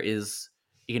that there is,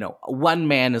 one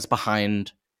man is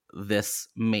behind this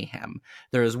mayhem.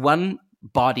 There is one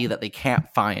body that they can't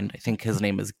find. I think his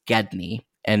name is Gedney,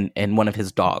 and one of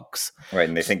his dogs. Right,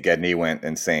 and they think Gedney went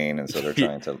insane, and so they're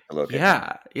trying to locate him.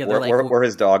 Yeah. Or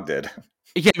his dog did.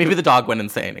 Yeah, maybe the dog went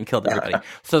insane and killed everybody.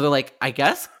 So they're like, I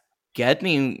guess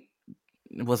Gedney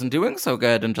wasn't doing so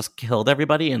good and just killed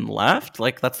everybody and left.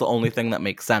 Like, that's the only thing that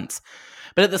makes sense.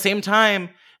 But at the same time,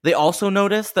 they also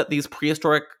notice that these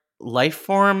prehistoric life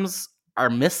forms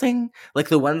are missing. Like,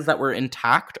 the ones that were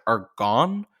intact are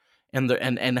gone, and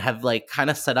have like kind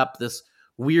of set up this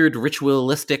weird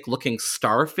ritualistic looking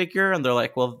star figure, and they're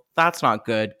like, well, that's not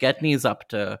good. Gedney's up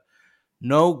to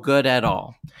no good at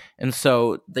all. And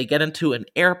so they get into an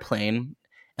airplane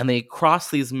and they cross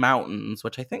these mountains,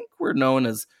 which I think were known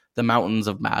as the Mountains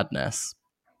of Madness.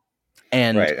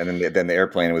 And right, and then the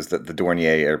airplane was the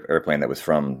Dornier airplane that was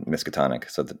from Miskatonic.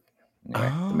 So the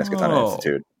Miskatonic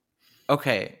Institute.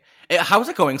 Okay, how's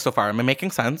it going so far? Am I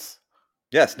making sense?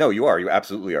 Yes, no, you are. You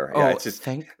absolutely are. Yeah, it's just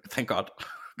thank God.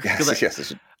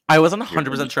 Yes. I wasn't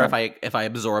 100% sure if I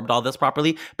absorbed all this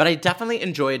properly, but I definitely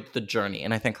enjoyed the journey,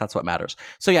 and I think that's what matters.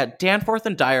 So yeah, Danforth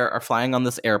and Dyer are flying on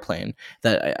this airplane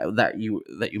that you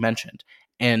mentioned,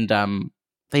 and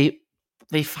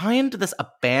they find this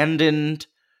abandoned,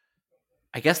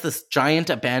 I guess this giant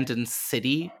abandoned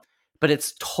city, but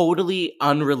it's totally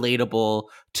unrelatable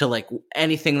to like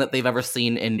anything that they've ever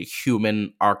seen in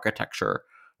human architecture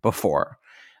before.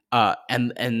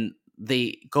 And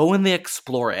they go and they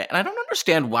explore it. And I don't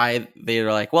understand why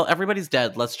they're like, well, everybody's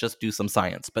dead, let's just do some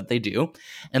science. But they do.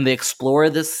 And they explore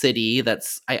this city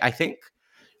that's, I think,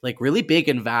 like really big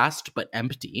and vast, but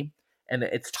empty. And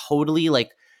it's totally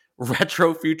like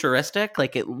retro futuristic.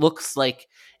 Like it looks like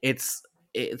it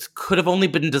could have only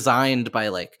been designed by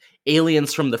like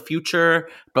aliens from the future,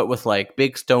 but with like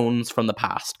big stones from the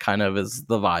past, kind of is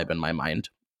the vibe in my mind.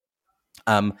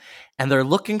 And they're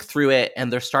looking through it,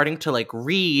 and they're starting to like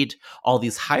read all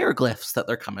these hieroglyphs that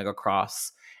they're coming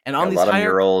across. And on a these lot of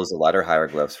murals, a lot of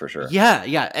hieroglyphs for sure. Yeah,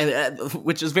 and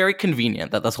which is very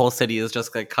convenient that this whole city is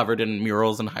just like covered in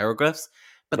murals and hieroglyphs.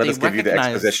 But Let they us give you the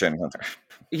exposition.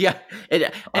 Yeah,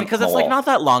 and because it's like not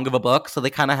that long of a book, so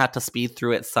they kind of had to speed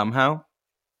through it somehow.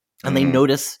 And they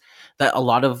notice that a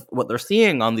lot of what they're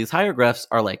seeing on these hieroglyphs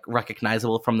are like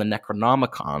recognizable from the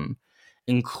Necronomicon,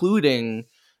 including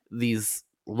these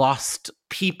lost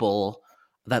people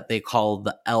that they call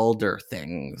the Elder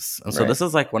Things. And so this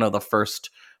is like one of the first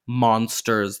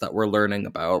monsters that we're learning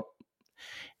about.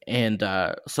 And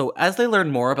so as they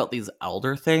learn more about these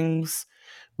Elder Things,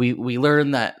 we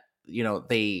learn that, you know,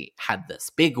 they had this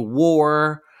big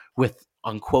war with,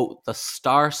 unquote, the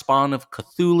star spawn of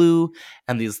Cthulhu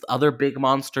and these other big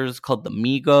monsters called the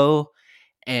Migo.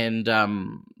 And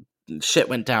shit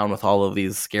went down with all of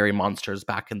these scary monsters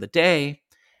back in the day.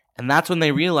 And that's when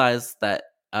they realized that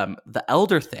the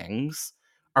Elder Things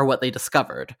are what they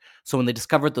discovered. So when they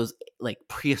discovered those like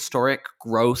prehistoric,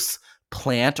 gross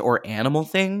plant or animal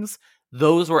things,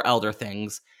 those were Elder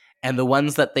Things. And the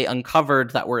ones that they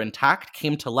uncovered that were intact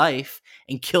came to life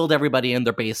and killed everybody in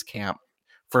their base camp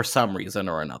for some reason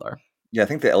or another. Yeah, I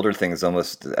think the Elder Thing is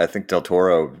almost, I think Del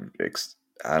Toro,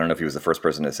 I don't know if he was the first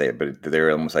person to say it, but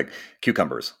they're almost like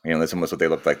cucumbers. You know, that's almost what they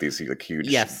look like, these like huge,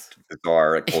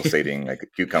 bizarre, like, pulsating like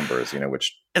cucumbers, you know,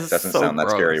 which doesn't sound that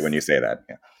scary when you say that.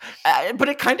 Yeah. But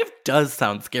it kind of does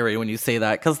sound scary when you say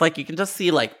that, because like you can just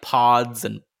see like pods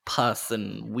and pus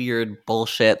and weird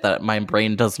bullshit that my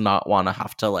brain does not want to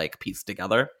have to like piece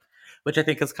together, which I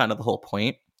think is kind of the whole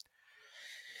point.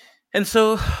 And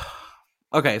so...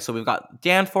 okay, so we've got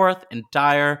Danforth and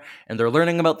Dyer, and they're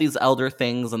learning about these Elder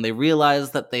Things, and they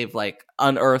realize that they've, like,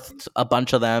 unearthed a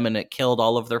bunch of them, and it killed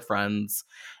all of their friends,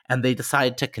 and they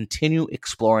decide to continue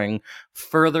exploring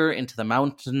further into the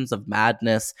Mountains of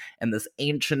Madness and this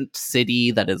ancient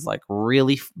city that is, like,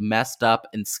 really messed up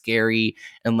and scary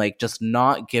and, like, just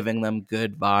not giving them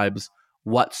good vibes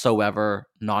whatsoever,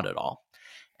 not at all.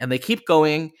 And they keep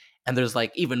going, and there's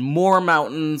like even more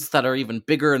mountains that are even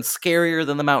bigger and scarier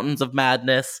than the Mountains of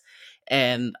Madness.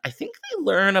 And I think they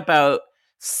learn about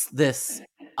this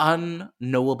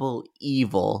unknowable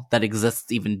evil that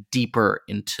exists even deeper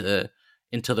into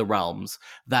the realms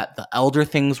that the Elder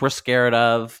Things were scared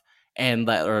of, and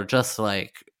that are just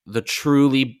like the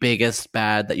truly biggest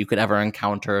bad that you could ever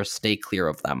encounter. Stay clear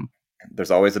of them.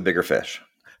 There's always a bigger fish.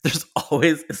 There's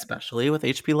always, especially with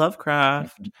H.P.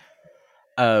 Lovecraft.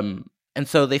 And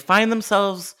so they find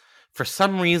themselves, for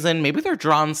some reason, maybe they're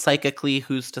drawn psychically,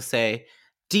 who's to say,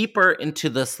 deeper into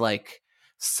this like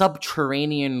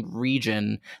subterranean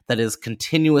region that is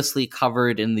continuously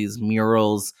covered in these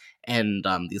murals and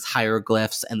these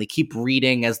hieroglyphs, and they keep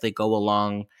reading as they go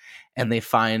along, and they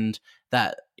find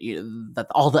that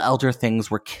all the Elder Things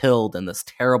were killed in this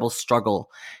terrible struggle.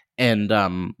 And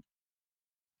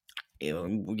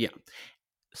yeah.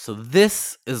 So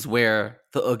this is where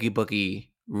the Oogie Boogie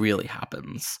really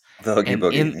happens. The Oogie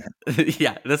Boogie.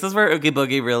 Yeah, this is where Oogie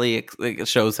Boogie really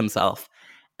shows himself.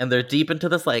 And they're deep into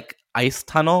this like ice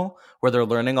tunnel where they're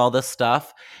learning all this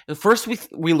stuff. First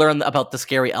we learn about the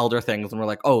scary Elder Things, and we're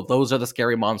like, oh, those are the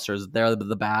scary monsters. They're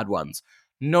the bad ones.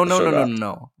 No.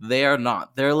 They are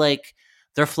not.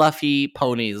 They're fluffy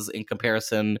ponies in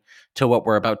comparison to what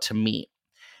we're about to meet.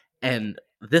 And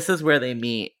this is where they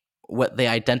meet what they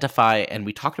identify, and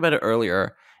we talked about it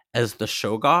earlier, as the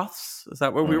Shoggoths. Is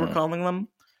that what we were calling them?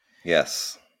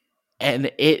 Yes. And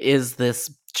it is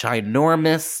this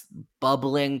ginormous,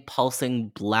 bubbling,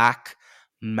 pulsing black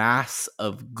mass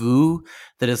of goo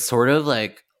that is sort of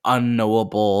like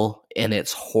unknowable in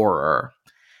its horror.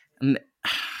 And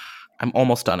I'm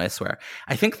almost done, I swear.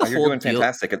 I think the whole you're doing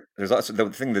fantastic. There's also the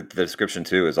thing that the description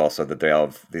too is also that they all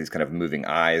have these kind of moving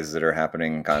eyes that are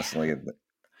happening constantly.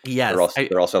 Yes,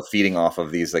 they're also feeding off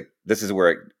of these, like, this is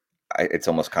where it's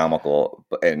almost comical,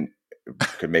 and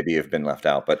could maybe have been left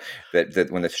out, but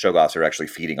that when the Shoggoths are actually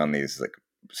feeding on these like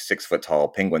 6 foot tall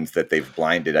penguins that they've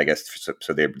blinded, I guess,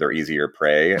 so they're easier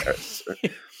prey.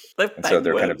 And so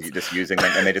they're kind of just using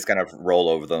them, and they just kind of roll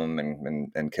over them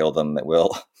and kill them at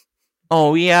will.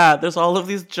 Oh yeah, there's all of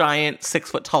these giant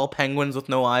 6 foot tall penguins with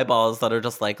no eyeballs that are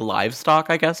just like livestock,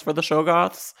 I guess, for the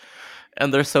Shoggoths,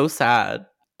 and they're so sad.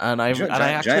 And I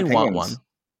actually want one.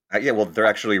 Yeah, well, they're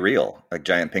actually real. Like,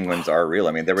 giant penguins are real.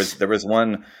 I mean, there was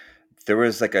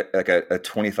like a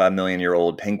 25 million year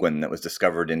old penguin that was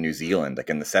discovered in New Zealand,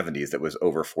 like in the 70s, that was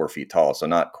over 4 feet tall. So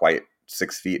not quite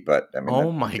 6 feet, but I mean,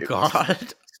 oh my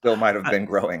god, still might have been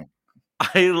growing.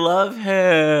 I love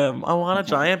him. I want a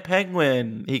giant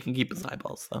penguin. He can keep his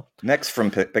eyeballs though. Next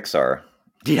from Pixar.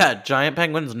 Yeah, giant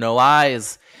penguins, no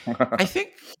eyes. I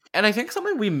think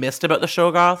something we missed about the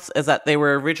Shoggoths is that they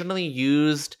were originally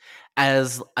used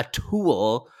as a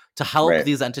tool to help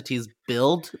these entities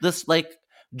build this like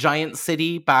giant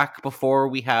city back before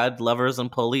we had levers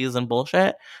and pulleys and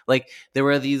bullshit. Like, there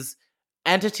were these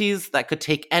entities that could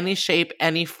take any shape,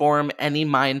 any form, any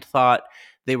mind thought.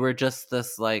 They were just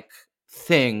this like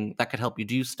thing that could help you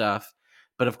do stuff.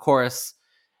 But of course,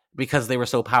 because they were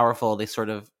so powerful, they sort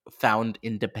of found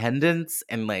independence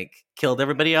and like killed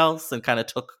everybody else and kind of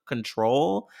took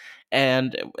control.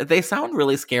 And they sound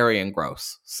really scary and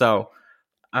gross. So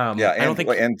I don't think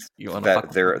you want to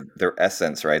that their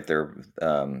essence, right? Their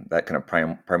that kind of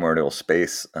primordial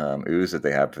space ooze that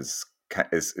they have is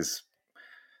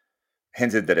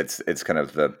hinted that it's kind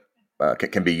of the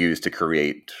can be used to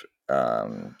create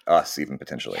us, even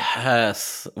potentially.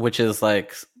 Yes, which is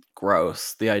like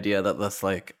gross. The idea that this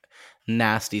like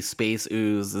nasty space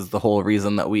ooze is the whole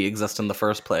reason that we exist in the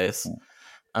first place.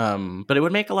 But it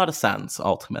would make a lot of sense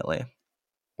ultimately.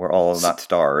 We're all not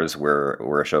stars. We're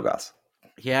a Shoggoth.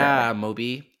 Yeah,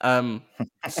 Moby.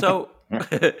 So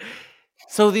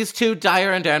these two,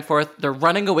 Dire and Danforth, they're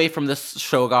running away from this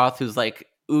Shoggoth who's like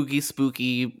oogie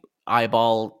spooky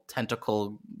eyeball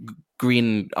tentacle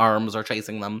green arms are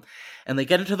chasing them, and they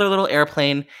get into their little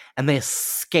airplane and they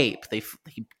escape. They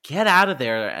get out of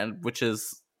there, and which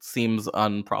seems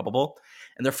improbable.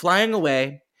 And they're flying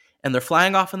away, and they're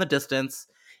flying off in the distance.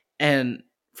 And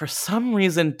for some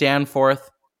reason, Danforth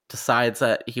decides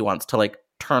that he wants to like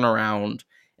turn around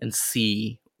and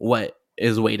see what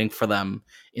is waiting for them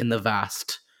in the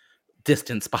vast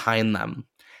distance behind them.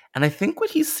 And I think what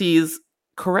he sees,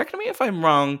 correct me if I'm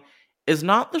wrong, is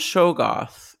not the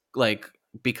Shoggoth like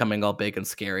becoming all big and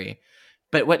scary,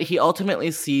 but what he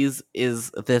ultimately sees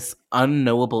is this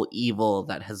unknowable evil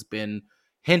that has been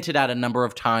hinted at a number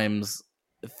of times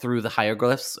through the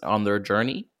hieroglyphs on their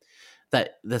journey.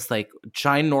 That this like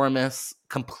ginormous,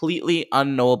 completely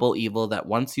unknowable evil that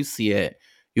once you see it,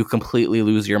 you completely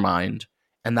lose your mind.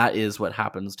 And that is what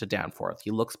happens to Danforth.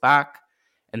 He looks back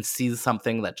and sees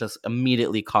something that just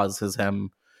immediately causes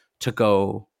him to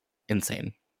go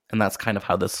insane. And that's kind of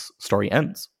how this story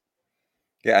ends.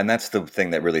 Yeah, and that's the thing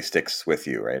that really sticks with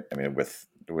you, right? I mean,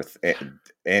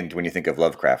 and when you think of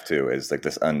Lovecraft too, is like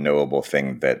this unknowable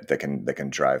thing that can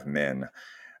drive men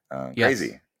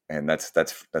crazy, and that's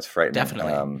frightening.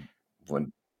 Definitely.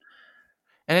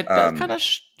 And it does kind of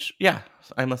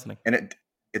I'm listening. And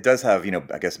it does have,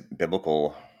 I guess,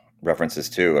 biblical references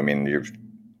too. I mean, you're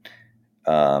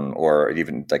or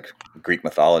even like Greek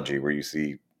mythology, where you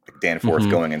see Danforth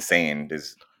going insane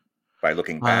is by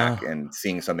looking back and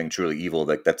seeing something truly evil.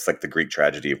 Like that's like the Greek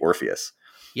tragedy of Orpheus.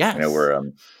 Yes. Where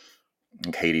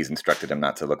Hades instructed him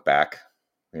not to look back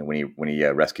when he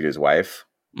rescued his wife,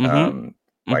 wife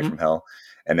from hell.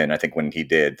 And then I think when he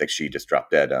did, like she just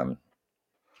dropped dead.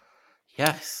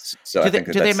 Yes. So do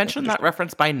they mention that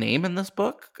reference by name in this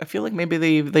book? I feel like maybe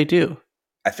they do.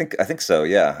 I think so.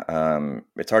 Yeah.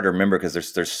 It's hard to remember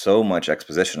because there's so much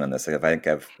exposition in this. Like if I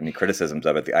have any criticisms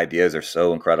of it, the ideas are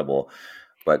so incredible,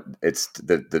 but it's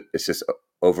it's just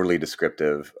overly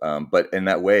descriptive. But in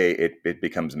that way, it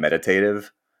becomes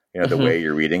meditative. The way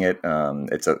you're reading it,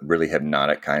 it's a really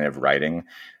hypnotic kind of writing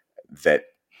that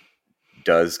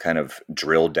does kind of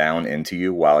drill down into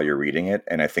you while you're reading it,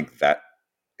 and I think that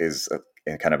is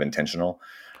kind of intentional,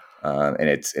 and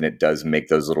it does make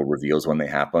those little reveals when they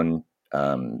happen hit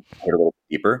a little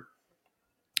deeper.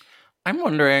 I'm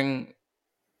wondering,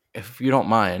 if you don't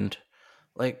mind,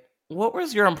 like, what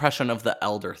was your impression of the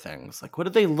elder things? Like, what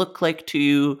did they look like to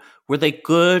you? Were they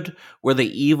good? Were they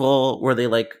evil? Were they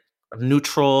like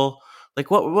neutral?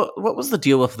 Like, what was the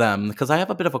deal with them? Because I have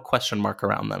a bit of a question mark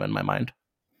around them in my mind.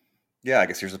 Yeah, I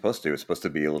guess you're supposed to. It's supposed to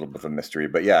be a little bit of a mystery.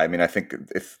 But yeah, I mean, I think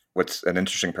what's an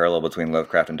interesting parallel between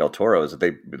Lovecraft and Del Toro is that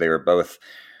they were both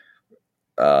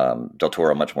Del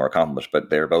Toro much more accomplished, but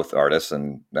they're both artists,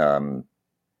 and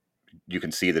you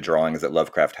can see the drawings that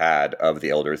Lovecraft had of the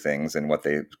Elder Things and what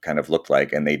they kind of looked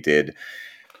like, and they did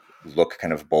look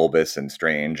kind of bulbous and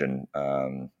strange, and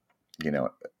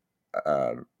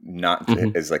not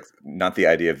is like not the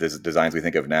idea of this designs we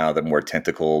think of now, the more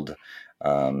tentacled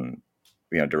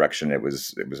direction. It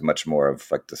was much more of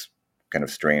like this kind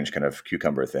of strange kind of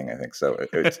cucumber thing, I think. So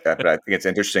but I think it's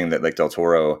interesting that like Del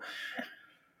Toro,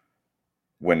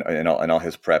 when in all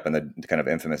his prep and the kind of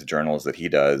infamous journals that he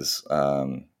does,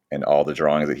 and all the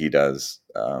drawings that he does,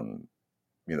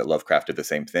 that Lovecraft did the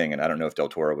same thing. And I don't know if Del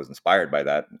Toro was inspired by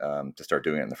that to start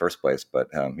doing it in the first place, but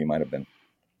he might have been.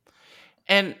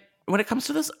 And when it comes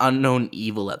to this unknown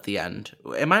evil at the end,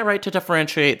 am I right to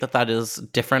differentiate that is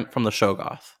different from the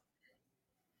Shoggoth?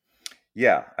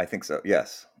 Yeah, I think so.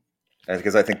 Yes,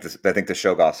 because I think the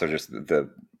Shoggoths are just the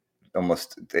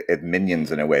almost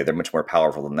minions in a way. They're much more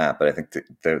powerful than that. But I think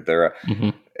they're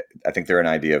I think they're an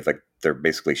idea of like they're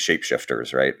basically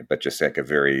shapeshifters, right? But just like a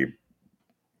very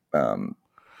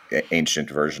ancient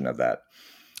version of that.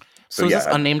 So is this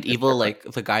unnamed evil like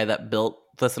the guy that built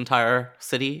this entire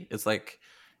city? Is like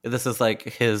this is like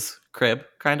his crib,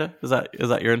 kind of? Is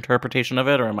that your interpretation of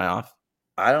it, or am I off?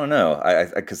 I don't know.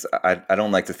 Because I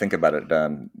don't like to think about it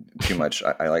too much.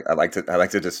 I like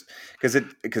to just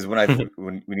because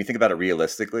when you think about it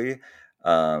realistically,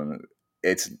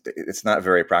 it's not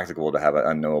very practical to have an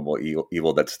unknowable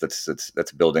evil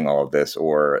that's building all of this,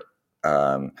 or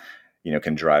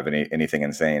can drive anything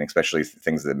insane, especially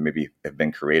things that maybe have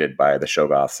been created by the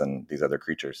Shoggoths and these other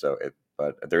creatures.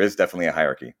 But there is definitely a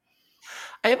hierarchy.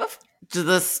 I have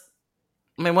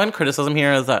my one criticism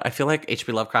here is that I feel like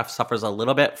H.P. Lovecraft suffers a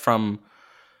little bit from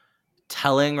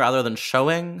telling rather than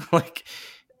showing.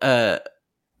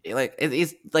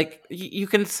 It's like you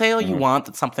can say all you want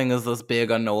that something is this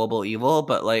big unknowable evil,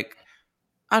 but like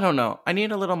I don't know. I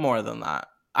need a little more than that.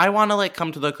 I want to like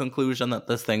come to the conclusion that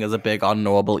this thing is a big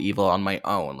unknowable evil on my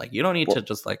own. Like you don't need to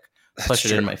just like push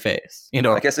it in my face.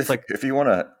 I guess if you want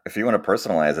to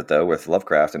personalize it though with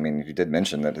Lovecraft, I mean, you did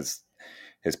mention that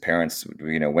his parents,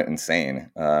 went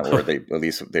insane, or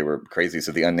they were crazy.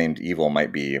 So the unnamed evil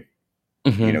might be,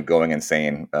 going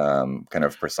insane, kind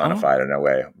of personified in a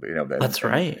way. That's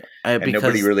right. And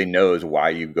nobody really knows why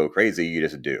you go crazy. You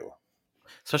just do.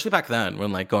 Especially back then,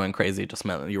 when like going crazy just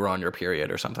meant you were on your period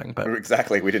or something. But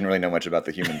exactly, we didn't really know much about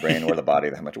the human brain or the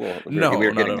body that much. Well, we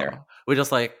were getting there. We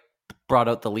just like brought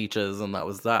out the leeches, and that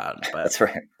was that. But, that's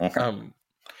right.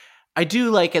 I do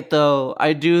like it though.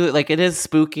 I do like it is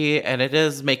spooky, and it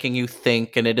is making you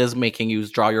think, and it is making you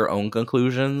draw your own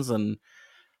conclusions. And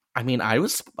I mean, I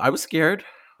was scared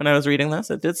when I was reading this.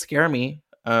 It did scare me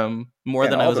more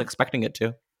than I was expecting it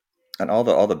to. And all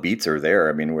the beats are there.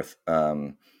 I mean, with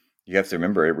you have to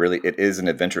remember, it is an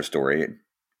adventure story.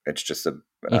 It's just so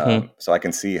I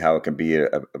can see how it can be a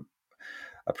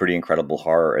pretty incredible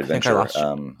horror adventure.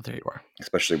 There you are.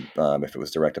 Especially if it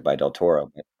was directed by Del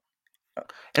Toro.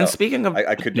 And speaking of,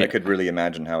 I could really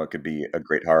imagine how it could be a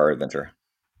great horror adventure.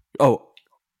 Oh,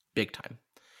 big time.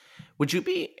 Would you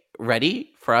be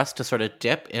ready for us to sort of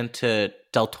dip into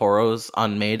Del Toro's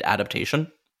unmade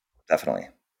adaptation? Definitely.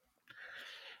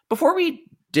 Before we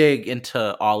dig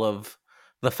into all of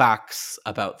the facts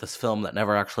about this film that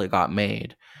never actually got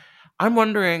made, I'm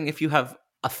wondering if you have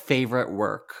a favorite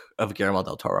work of Guillermo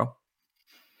del Toro.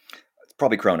 It's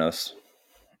probably Cronos.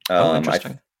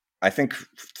 Interesting. I think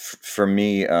for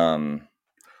me, I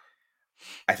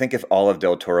think if all of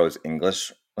Del Toro's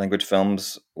English language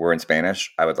films were in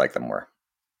Spanish, I would like them more.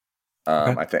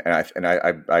 Okay. I think,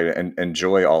 I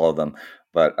enjoy all of them,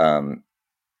 but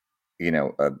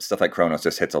stuff like Cronos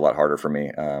just hits a lot harder for me.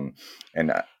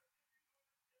 And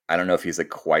I don't know if he's like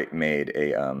quite made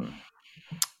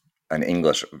an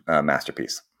English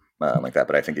masterpiece like that,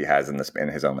 but I think he has in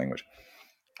his own language.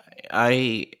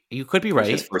 You could be right.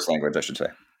 His first language, I should say.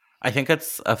 I think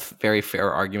it's a very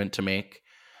fair argument to make.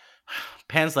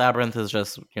 Pan's Labyrinth is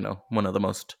just, one of the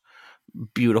most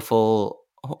beautiful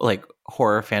like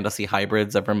horror fantasy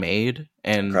hybrids ever made,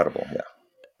 and incredible. Yeah,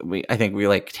 I think we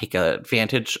like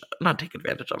not take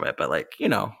advantage of it, but like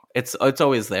it's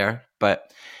always there.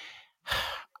 But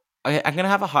I'm gonna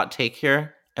have a hot take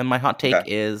here, and my hot take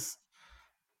is,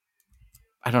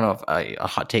 I don't know if a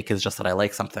hot take is just that I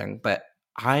like something, but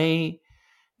I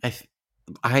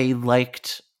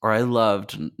liked, or I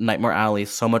loved Nightmare Alley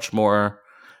so much more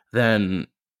than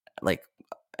like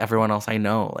everyone else I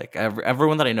know. Like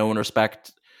everyone that I know and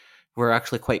respect were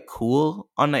actually quite cool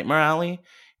on Nightmare Alley.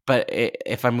 But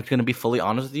if I'm going to be fully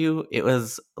honest with you, it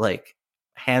was like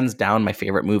hands down my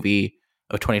favorite movie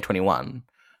of 2021.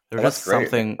 There's just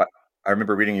something. I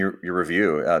remember reading your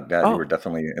review. Yeah, you were Oh,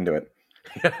 definitely into it.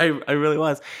 I really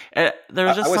was. There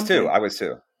was I just was too. something. I was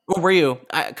too. What were you?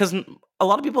 Because a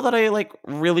lot of people that I like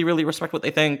really, really respect what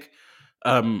they think,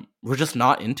 were just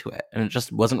not into it, and it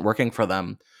just wasn't working for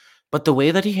them. But the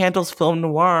way that he handles film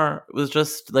noir was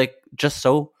just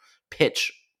so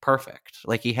pitch perfect.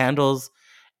 Like he handles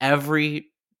every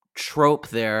trope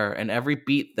there and every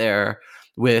beat there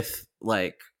with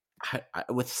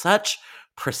with such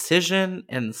precision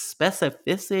and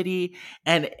specificity,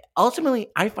 and ultimately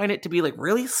I find it to be like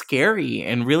really scary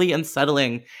and really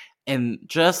unsettling and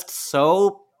just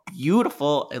so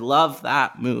beautiful. I love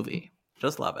that movie.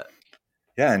 Just love it.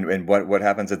 Yeah, and what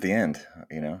happens at the end?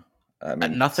 You know, I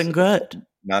mean, Nothing good.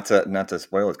 not to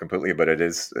spoil it completely, but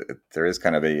there is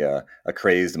kind of a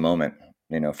crazed moment,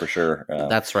 you know, for sure.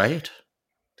 That's right.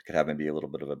 Could have maybe a little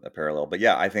bit of a parallel, but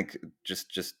yeah, I think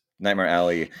just Nightmare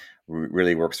Alley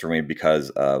really works for me because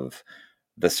of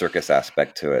the circus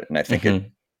aspect to it, and I think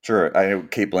Mhm. Sure, I know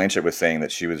Kate Blanchett was saying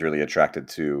that she was really attracted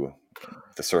to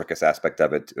the circus aspect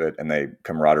of it, and the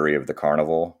camaraderie of the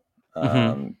carnival,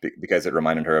 Mhm. because it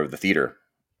reminded her of the theater,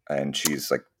 and she's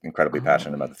like incredibly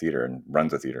passionate about Oh. the theater and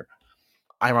runs a theater.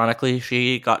 Ironically,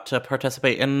 she got to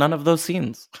participate in none of those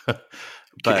scenes, Yeah,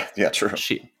 but yeah, true.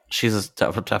 she's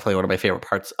definitely one of my favorite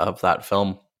parts of that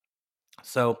film.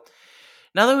 So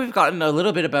now that we've gotten a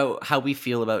little bit about how we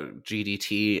feel about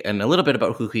GDT and a little bit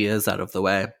about who he is out of the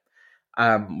way,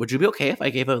 would you be okay if I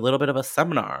gave a little bit of a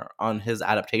seminar on his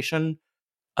adaptation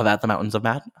of At the Mountains of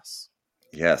Madness?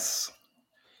 Yes,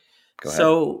 go ahead.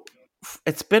 So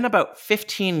it's been about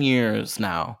 15 years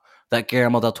now that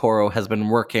Guillermo del Toro has been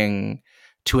working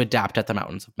to adapt At the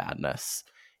Mountains of Madness.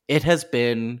 It has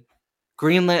been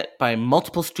greenlit by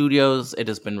multiple studios, it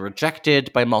has been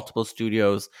rejected by multiple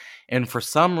studios, and for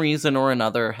some reason or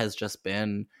another has just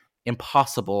been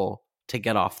impossible to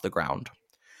get off the ground.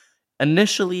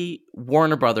 Initially,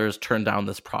 Warner Brothers turned down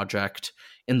this project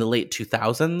in the late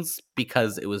 2000s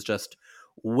because it was just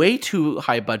way too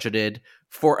high budgeted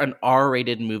for an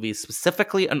R-rated movie,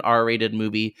 specifically an R-rated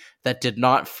movie that did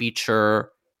not feature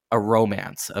a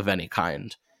romance of any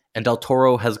kind. And Del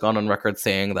Toro has gone on record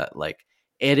saying that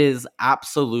it is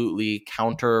absolutely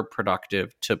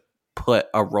counterproductive to put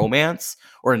a romance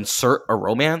or insert a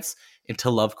romance into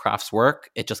Lovecraft's work.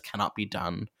 It just cannot be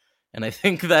done. And I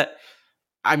think that,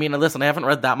 I mean, listen, I haven't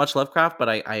read that much Lovecraft, but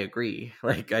I agree.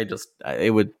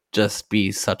 It would just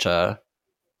be such a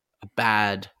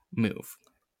bad move.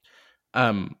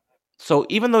 Um, so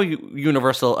even though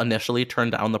Universal initially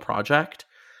turned down the project,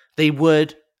 they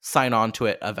would sign on to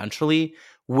it eventually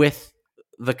with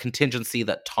the contingency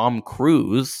that Tom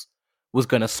Cruise was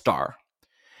going to star.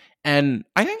 And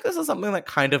I think this is something that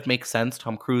kind of makes sense.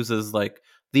 Tom Cruise is like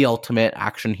the ultimate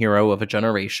action hero of a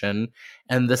generation.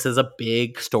 And this is a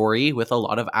big story with a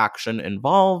lot of action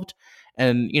involved.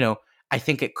 And, I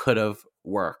think it could have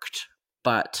worked.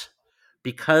 But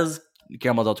because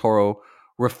Guillermo del Toro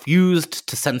refused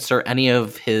to censor any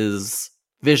of his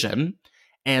vision,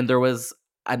 and there was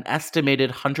an estimated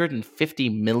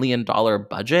 $150 million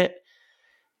budget,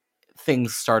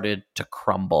 things started to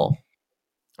crumble.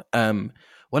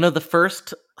 One of the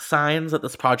first signs that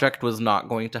this project was not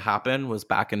going to happen was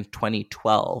back in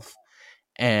 2012.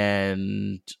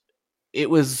 And it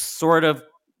was sort of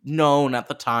known at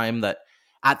the time that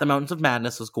At the Mountains of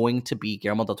Madness was going to be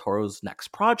Guillermo del Toro's next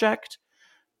project.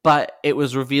 But it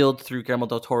was revealed through Guillermo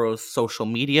del Toro's social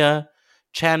media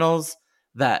channels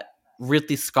that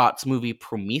Ridley Scott's movie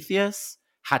Prometheus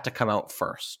had to come out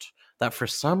first. That for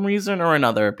some reason or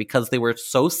another, because they were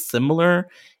so similar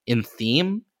in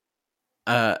theme,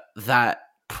 that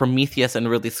Prometheus and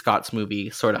Ridley Scott's movie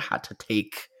sort of had to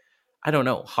take, I don't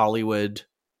know, Hollywood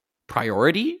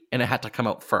priority, and it had to come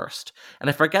out first. And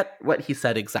I forget what he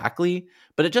said exactly,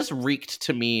 but it just reeked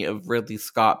to me of Ridley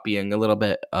Scott being a little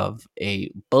bit of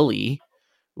a bully,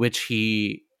 which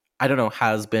he, I don't know,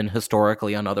 has been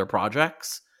historically on other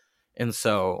projects. And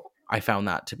so I found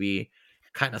that to be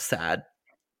kind of sad.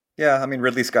 Yeah, I mean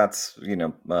Ridley Scott's,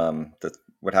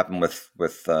 what happened with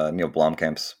Neil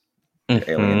Blomkamp's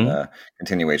Alien Mm-hmm.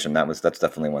 continuation. That's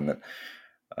definitely one that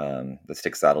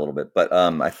sticks out a little bit. But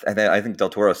I think Del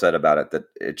Toro said about it that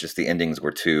the endings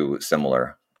were too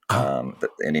similar. Oh. The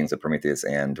endings of Prometheus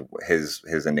and his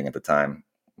ending at the time,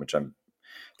 which if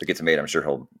it gets made, I'm sure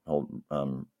he'll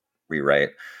rewrite,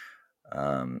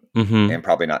 Mm-hmm. and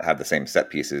probably not have the same set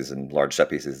pieces and large set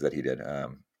pieces that he did.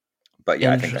 But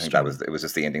yeah, I think Interesting. it was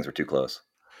just the endings were too close.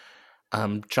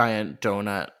 Giant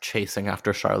donut chasing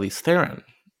after Charlize Theron.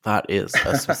 That is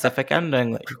a specific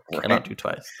ending that you cannot Right. do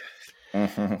twice.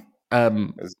 Mm-hmm.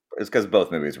 Um, It's because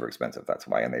both movies were expensive. That's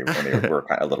why, and they were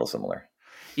kind of a little similar.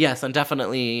 Yes, and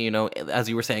definitely, as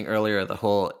you were saying earlier, the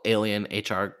whole Alien,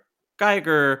 H.R.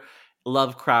 Geiger,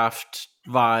 Lovecraft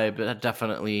vibe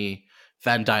definitely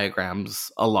Venn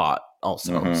diagrams a lot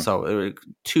also. Mhm. So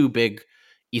two big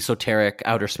esoteric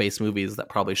outer space movies that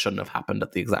probably shouldn't have happened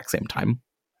at the exact same time.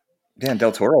 Yeah, and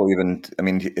Del Toro even, I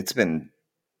mean, it's been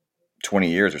 20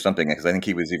 years or something, because I think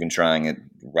he was even trying it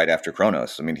right after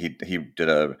Kronos. I mean, he did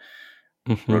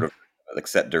wrote a like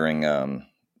set during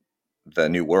the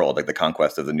New World, like the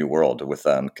conquest of the New World with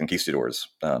conquistadors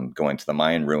going to the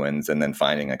Mayan ruins and then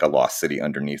finding like a lost city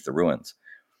underneath the ruins.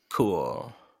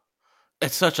 Cool.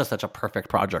 It's such a perfect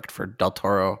project for Del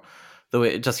Toro. The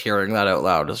way just hearing that out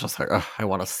loud is just like, ugh, I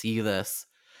want to see this.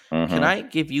 Mm-hmm. Can I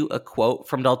give you a quote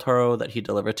from Del Toro that he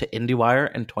delivered to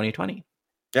IndieWire in 2020?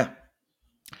 Yeah.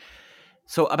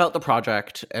 So about the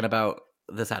project and about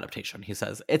this adaptation, he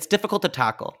says, it's difficult to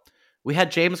tackle. We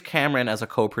had James Cameron as a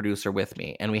co-producer with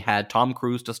me, and we had Tom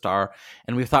Cruise to star,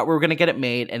 and we thought we were going to get it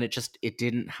made, and it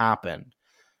didn't happen.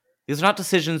 These are not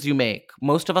decisions you make.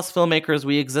 Most of us filmmakers,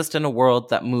 we exist in a world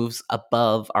that moves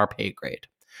above our pay grade.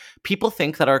 People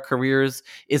think that our careers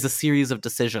is a series of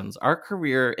decisions. Our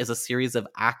career is a series of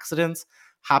accidents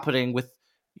happening with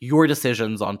your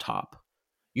decisions on top.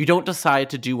 You don't decide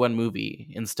to do one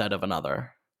movie instead of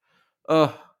another.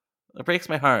 Ugh, it breaks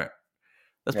my heart.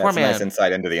 This poor it's man. a nice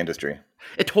insight into the industry.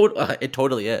 It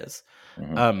totally is.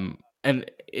 Mm-hmm.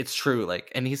 And it's true.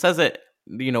 Like, and he says it.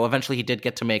 Eventually he did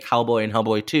get to make Hellboy and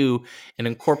Hellboy 2 and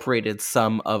incorporated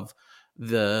some of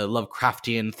the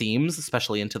Lovecraftian themes,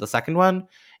 especially into the second one.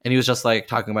 And he was just like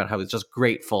talking about how he's just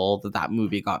grateful that that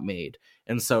movie got made.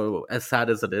 And so, as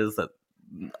sad as it is that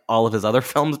all of his other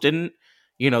films didn't,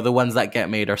 the ones that get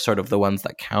made are sort of the ones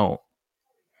that count.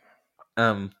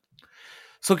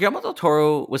 So Guillermo del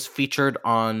Toro was featured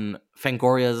on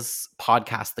Fangoria's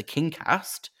podcast, The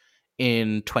KingCast,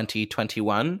 in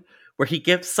 2021, where he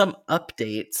gives some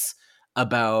updates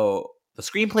about the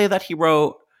screenplay that he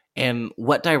wrote and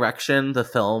what direction the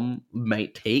film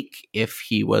might take if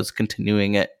he was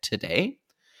continuing it today.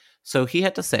 So he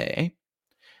had to say,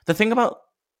 the thing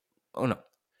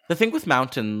with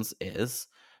Mountains is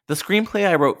the screenplay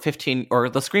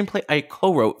I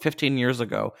co-wrote 15 years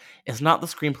ago is not the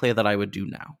screenplay that I would do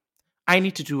now. I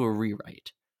need to do a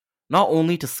rewrite. Not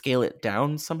only to scale it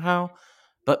down somehow,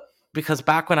 but because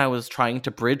back when I was trying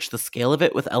to bridge the scale of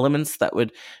it with elements that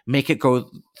would make it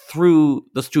go through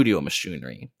the studio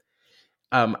machinery.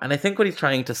 And I think what he's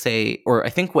trying to say, or I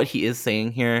think what he is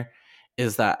saying here,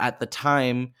 is that at the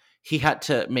time he had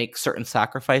to make certain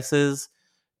sacrifices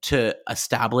to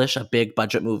establish a big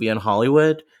budget movie in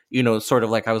Hollywood, sort of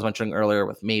like I was mentioning earlier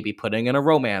with maybe putting in a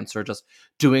romance or just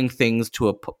doing things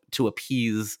to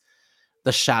appease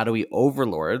the shadowy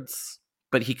overlords.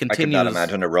 But he continues. I could not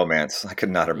imagine a romance. I could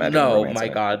not imagine no, a romance. My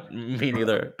God, me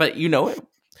neither. But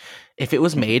if it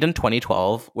was made in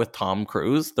 2012 with Tom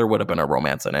Cruise, there would have been a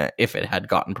romance in it if it had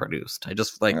gotten produced. I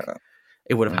just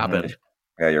it would have happened.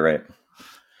 Yeah, you're right.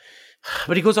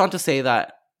 But he goes on to say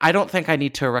that I don't think I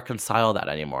need to reconcile that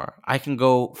anymore. I can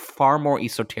go far more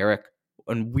esoteric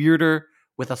and weirder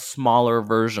with a smaller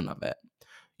version of it.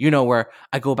 Where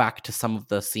I go back to some of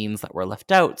the scenes that were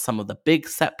left out, some of the big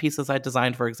set pieces I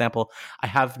designed, for example, I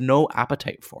have no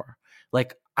appetite for.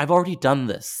 Like, I've already done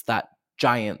that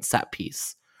giant set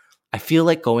piece. I feel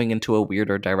like going into a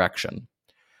weirder direction.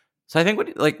 So I think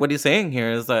what he's saying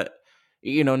here is that,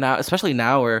 now, especially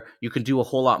now where you can do a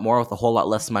whole lot more with a whole lot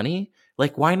less money,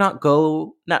 like, why not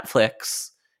go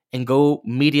Netflix and go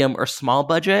medium or small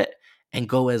budget and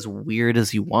go as weird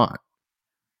as you want?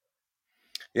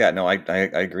 Yeah, no, I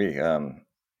agree.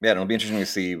 It'll be interesting to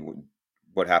see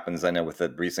what happens. I know with the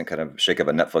recent kind of shakeup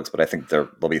at Netflix, but I think they'll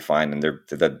be fine, and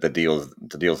the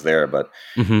deal's there. But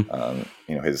I think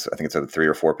it's a 3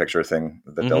 or 4 picture thing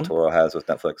that Del Toro has with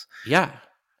Netflix. Yeah,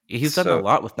 he's done a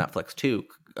lot with Netflix too,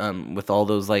 with all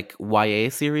those like YA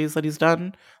series that he's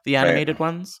done, the animated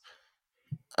ones.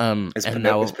 Is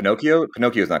Pinocchio?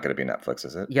 Pinocchio's not going to be Netflix,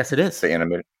 is it? Yes, it is. The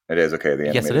animated. It is okay. The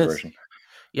animated version.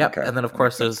 Yep, okay. And then of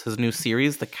course there's his new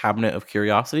series, The Cabinet of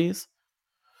Curiosities,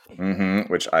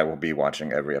 which I will be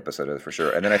watching every episode of for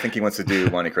sure. And then I think he wants to do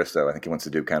Monte Cristo. I think he wants to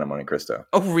do Count of Monte Cristo.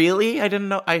 Oh, really? I didn't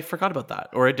know. I forgot about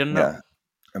that, or I didn't know. Yeah,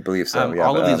 I believe so.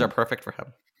 All of these are perfect for him.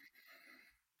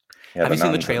 Yeah, have you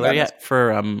seen the trailer yet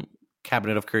for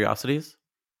Cabinet of Curiosities?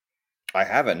 I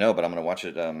haven't, no, but I'm going to watch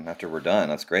it after we're done.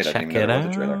 That's great. Check I didn't even know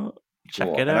the trailer. Check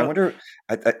cool. it And out.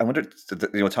 I wonder,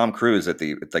 Tom Cruise in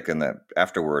the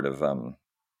afterword of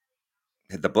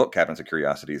the book Cabinets of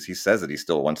Curiosities, he says that he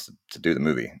still wants to do the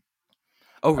movie.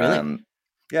 Oh, really?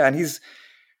 Yeah, and he's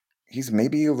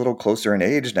maybe a little closer in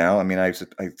age now. I mean, I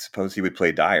suppose he would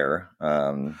play Dyer.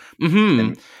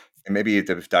 And maybe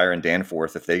if Dyer and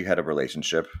Danforth, if they had a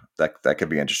relationship, that could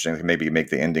be interesting. Maybe make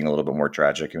the ending a little bit more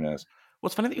tragic. Who knows? Well,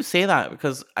 it's funny that you say that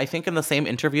because I think in the same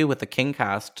interview with the King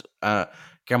cast,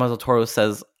 Guillermo del Toro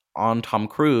says on Tom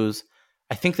Cruise,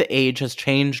 I think the age has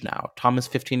changed now. Tom is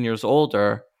 15 years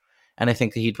older, and I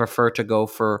think that he'd prefer to go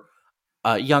for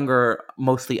younger,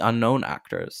 mostly unknown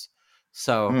actors.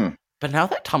 So, but now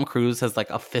that Tom Cruise has like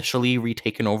officially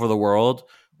retaken over the world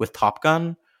with Top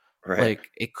Gun, Right. like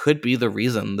it could be the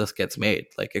reason this gets made.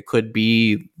 Like it could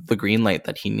be the green light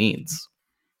that he needs.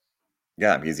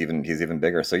 Yeah, he's even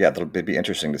bigger. So yeah, it'll be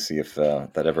interesting to see if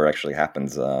that ever actually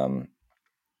happens.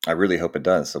 I really hope it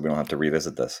does, so we don't have to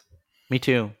revisit this. Me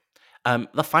too.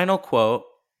 The final quote,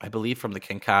 I believe, from the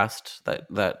King cast that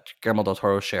Guillermo del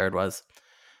Toro shared was,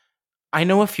 "I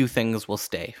know a few things will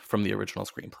stay from the original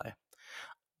screenplay.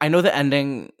 I know the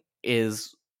ending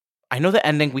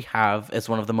we have is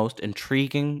one of the most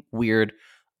intriguing, weird,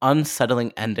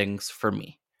 unsettling endings for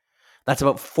me. That's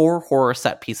about 4 horror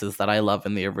set pieces that I love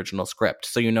in the original script.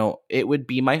 So, it would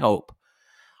be my hope.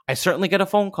 I certainly get a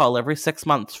phone call every 6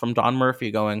 months from Don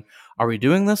Murphy going, 'Are we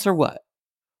doing this or what?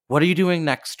 What are you doing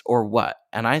next or what?'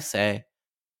 And I say,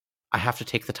 I have to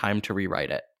take the time to rewrite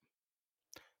it."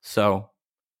 So,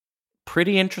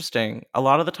 pretty interesting. A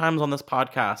lot of the times on this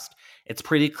podcast, it's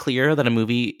pretty clear that a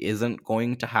movie isn't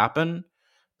going to happen,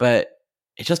 but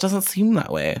it just doesn't seem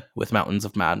that way with Mountains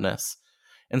of Madness.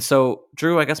 And so,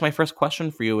 Drew, I guess my first question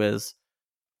for you is,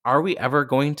 are we ever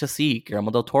going to see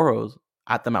Guillermo del Toro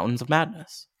at the Mountains of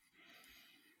Madness?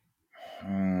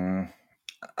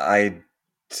 I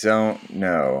don't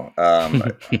know.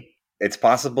 It's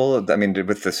possible. I mean,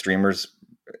 with the streamers,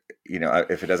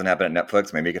 if it doesn't happen at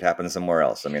Netflix, maybe it could happen somewhere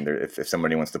else. I mean, if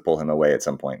somebody wants to pull him away at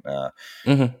some point.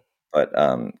 But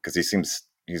because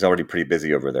he's already pretty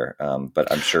busy over there. But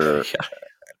I'm sure.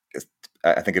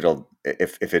 I think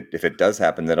if it does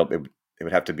happen, it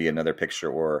would have to be another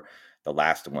picture or the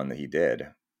last one that he did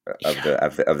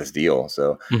of this deal.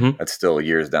 So that's still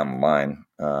years down the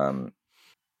line.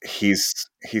 He's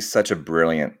such a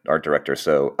brilliant art director.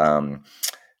 So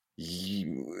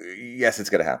yes, it's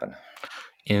going to happen.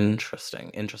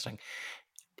 Interesting.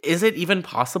 Is it even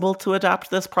possible to adapt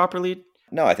this properly?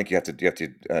 No, I think you have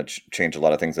to change a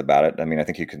lot of things about it. I mean, I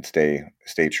think you can stay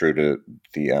true to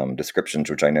the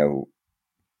descriptions, which I know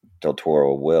Del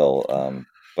Toro will,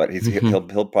 but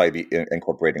he'll probably be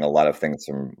incorporating a lot of things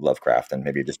from Lovecraft and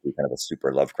maybe just be kind of a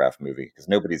super Lovecraft movie because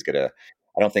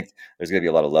I don't think there's gonna be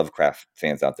a lot of Lovecraft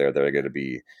fans out there that are gonna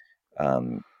be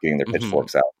getting their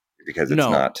pitchforks out because it's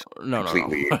not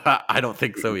completely. No. I don't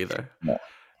think so either. No.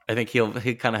 I think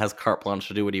he kind of has carte blanche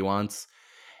to do what he wants.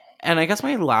 And I guess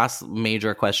my last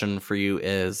major question for you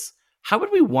is, how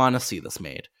would we want to see this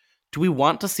made? Do we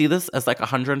want to see this as like a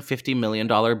 $150 million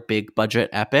big budget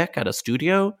epic at a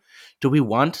studio? Do we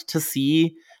want to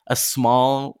see a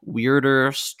small,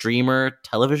 weirder streamer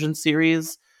television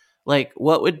series? Like,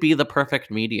 what would be the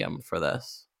perfect medium for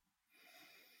this?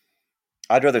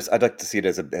 I'd like to see it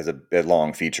as a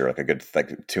long feature, like a good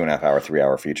 2.5 hour, 3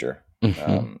 hour feature.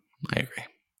 I agree.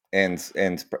 And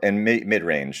mid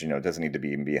range, it doesn't need to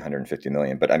be 150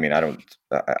 million. But I mean, I'm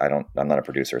not a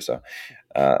producer, so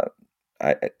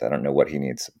I don't know what he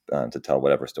needs to tell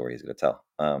whatever story he's going to tell.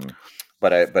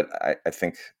 But I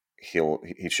think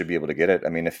he should be able to get it. I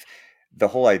mean, if the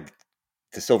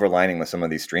silver lining with some of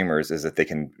these streamers is that they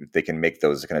can make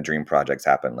those kind of dream projects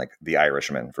happen, like The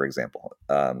Irishman, for example.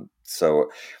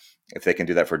 So if they can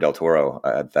do that for Del Toro,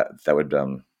 that would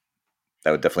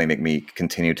definitely make me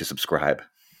continue to subscribe.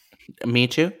 Me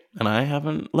too, and I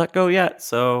haven't let go yet,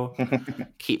 so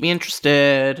keep me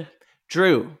interested.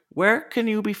 Drew, where can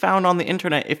you be found on the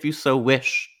internet if you so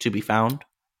wish to be found?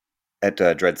 At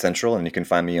Dread Central, and you can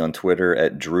find me on Twitter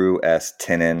at Drew S.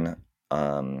 Tinnin.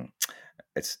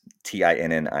 It's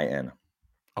TINNIN.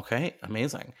 Okay,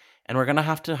 amazing. And we're gonna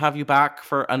have to have you back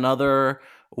for another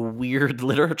weird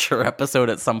literature episode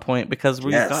at some point because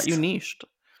we've got you niched.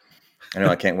 I know,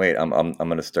 I can't wait. I'm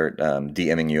gonna start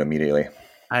DMing you immediately.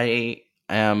 I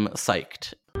am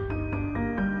psyched.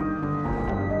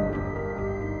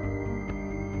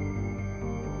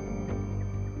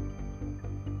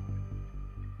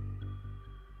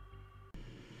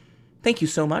 Thank you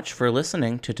so much for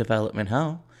listening to Development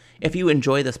Hell. If you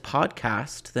enjoy this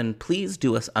podcast, then please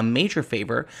do us a major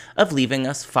favor of leaving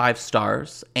us 5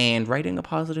 stars and writing a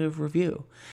positive review.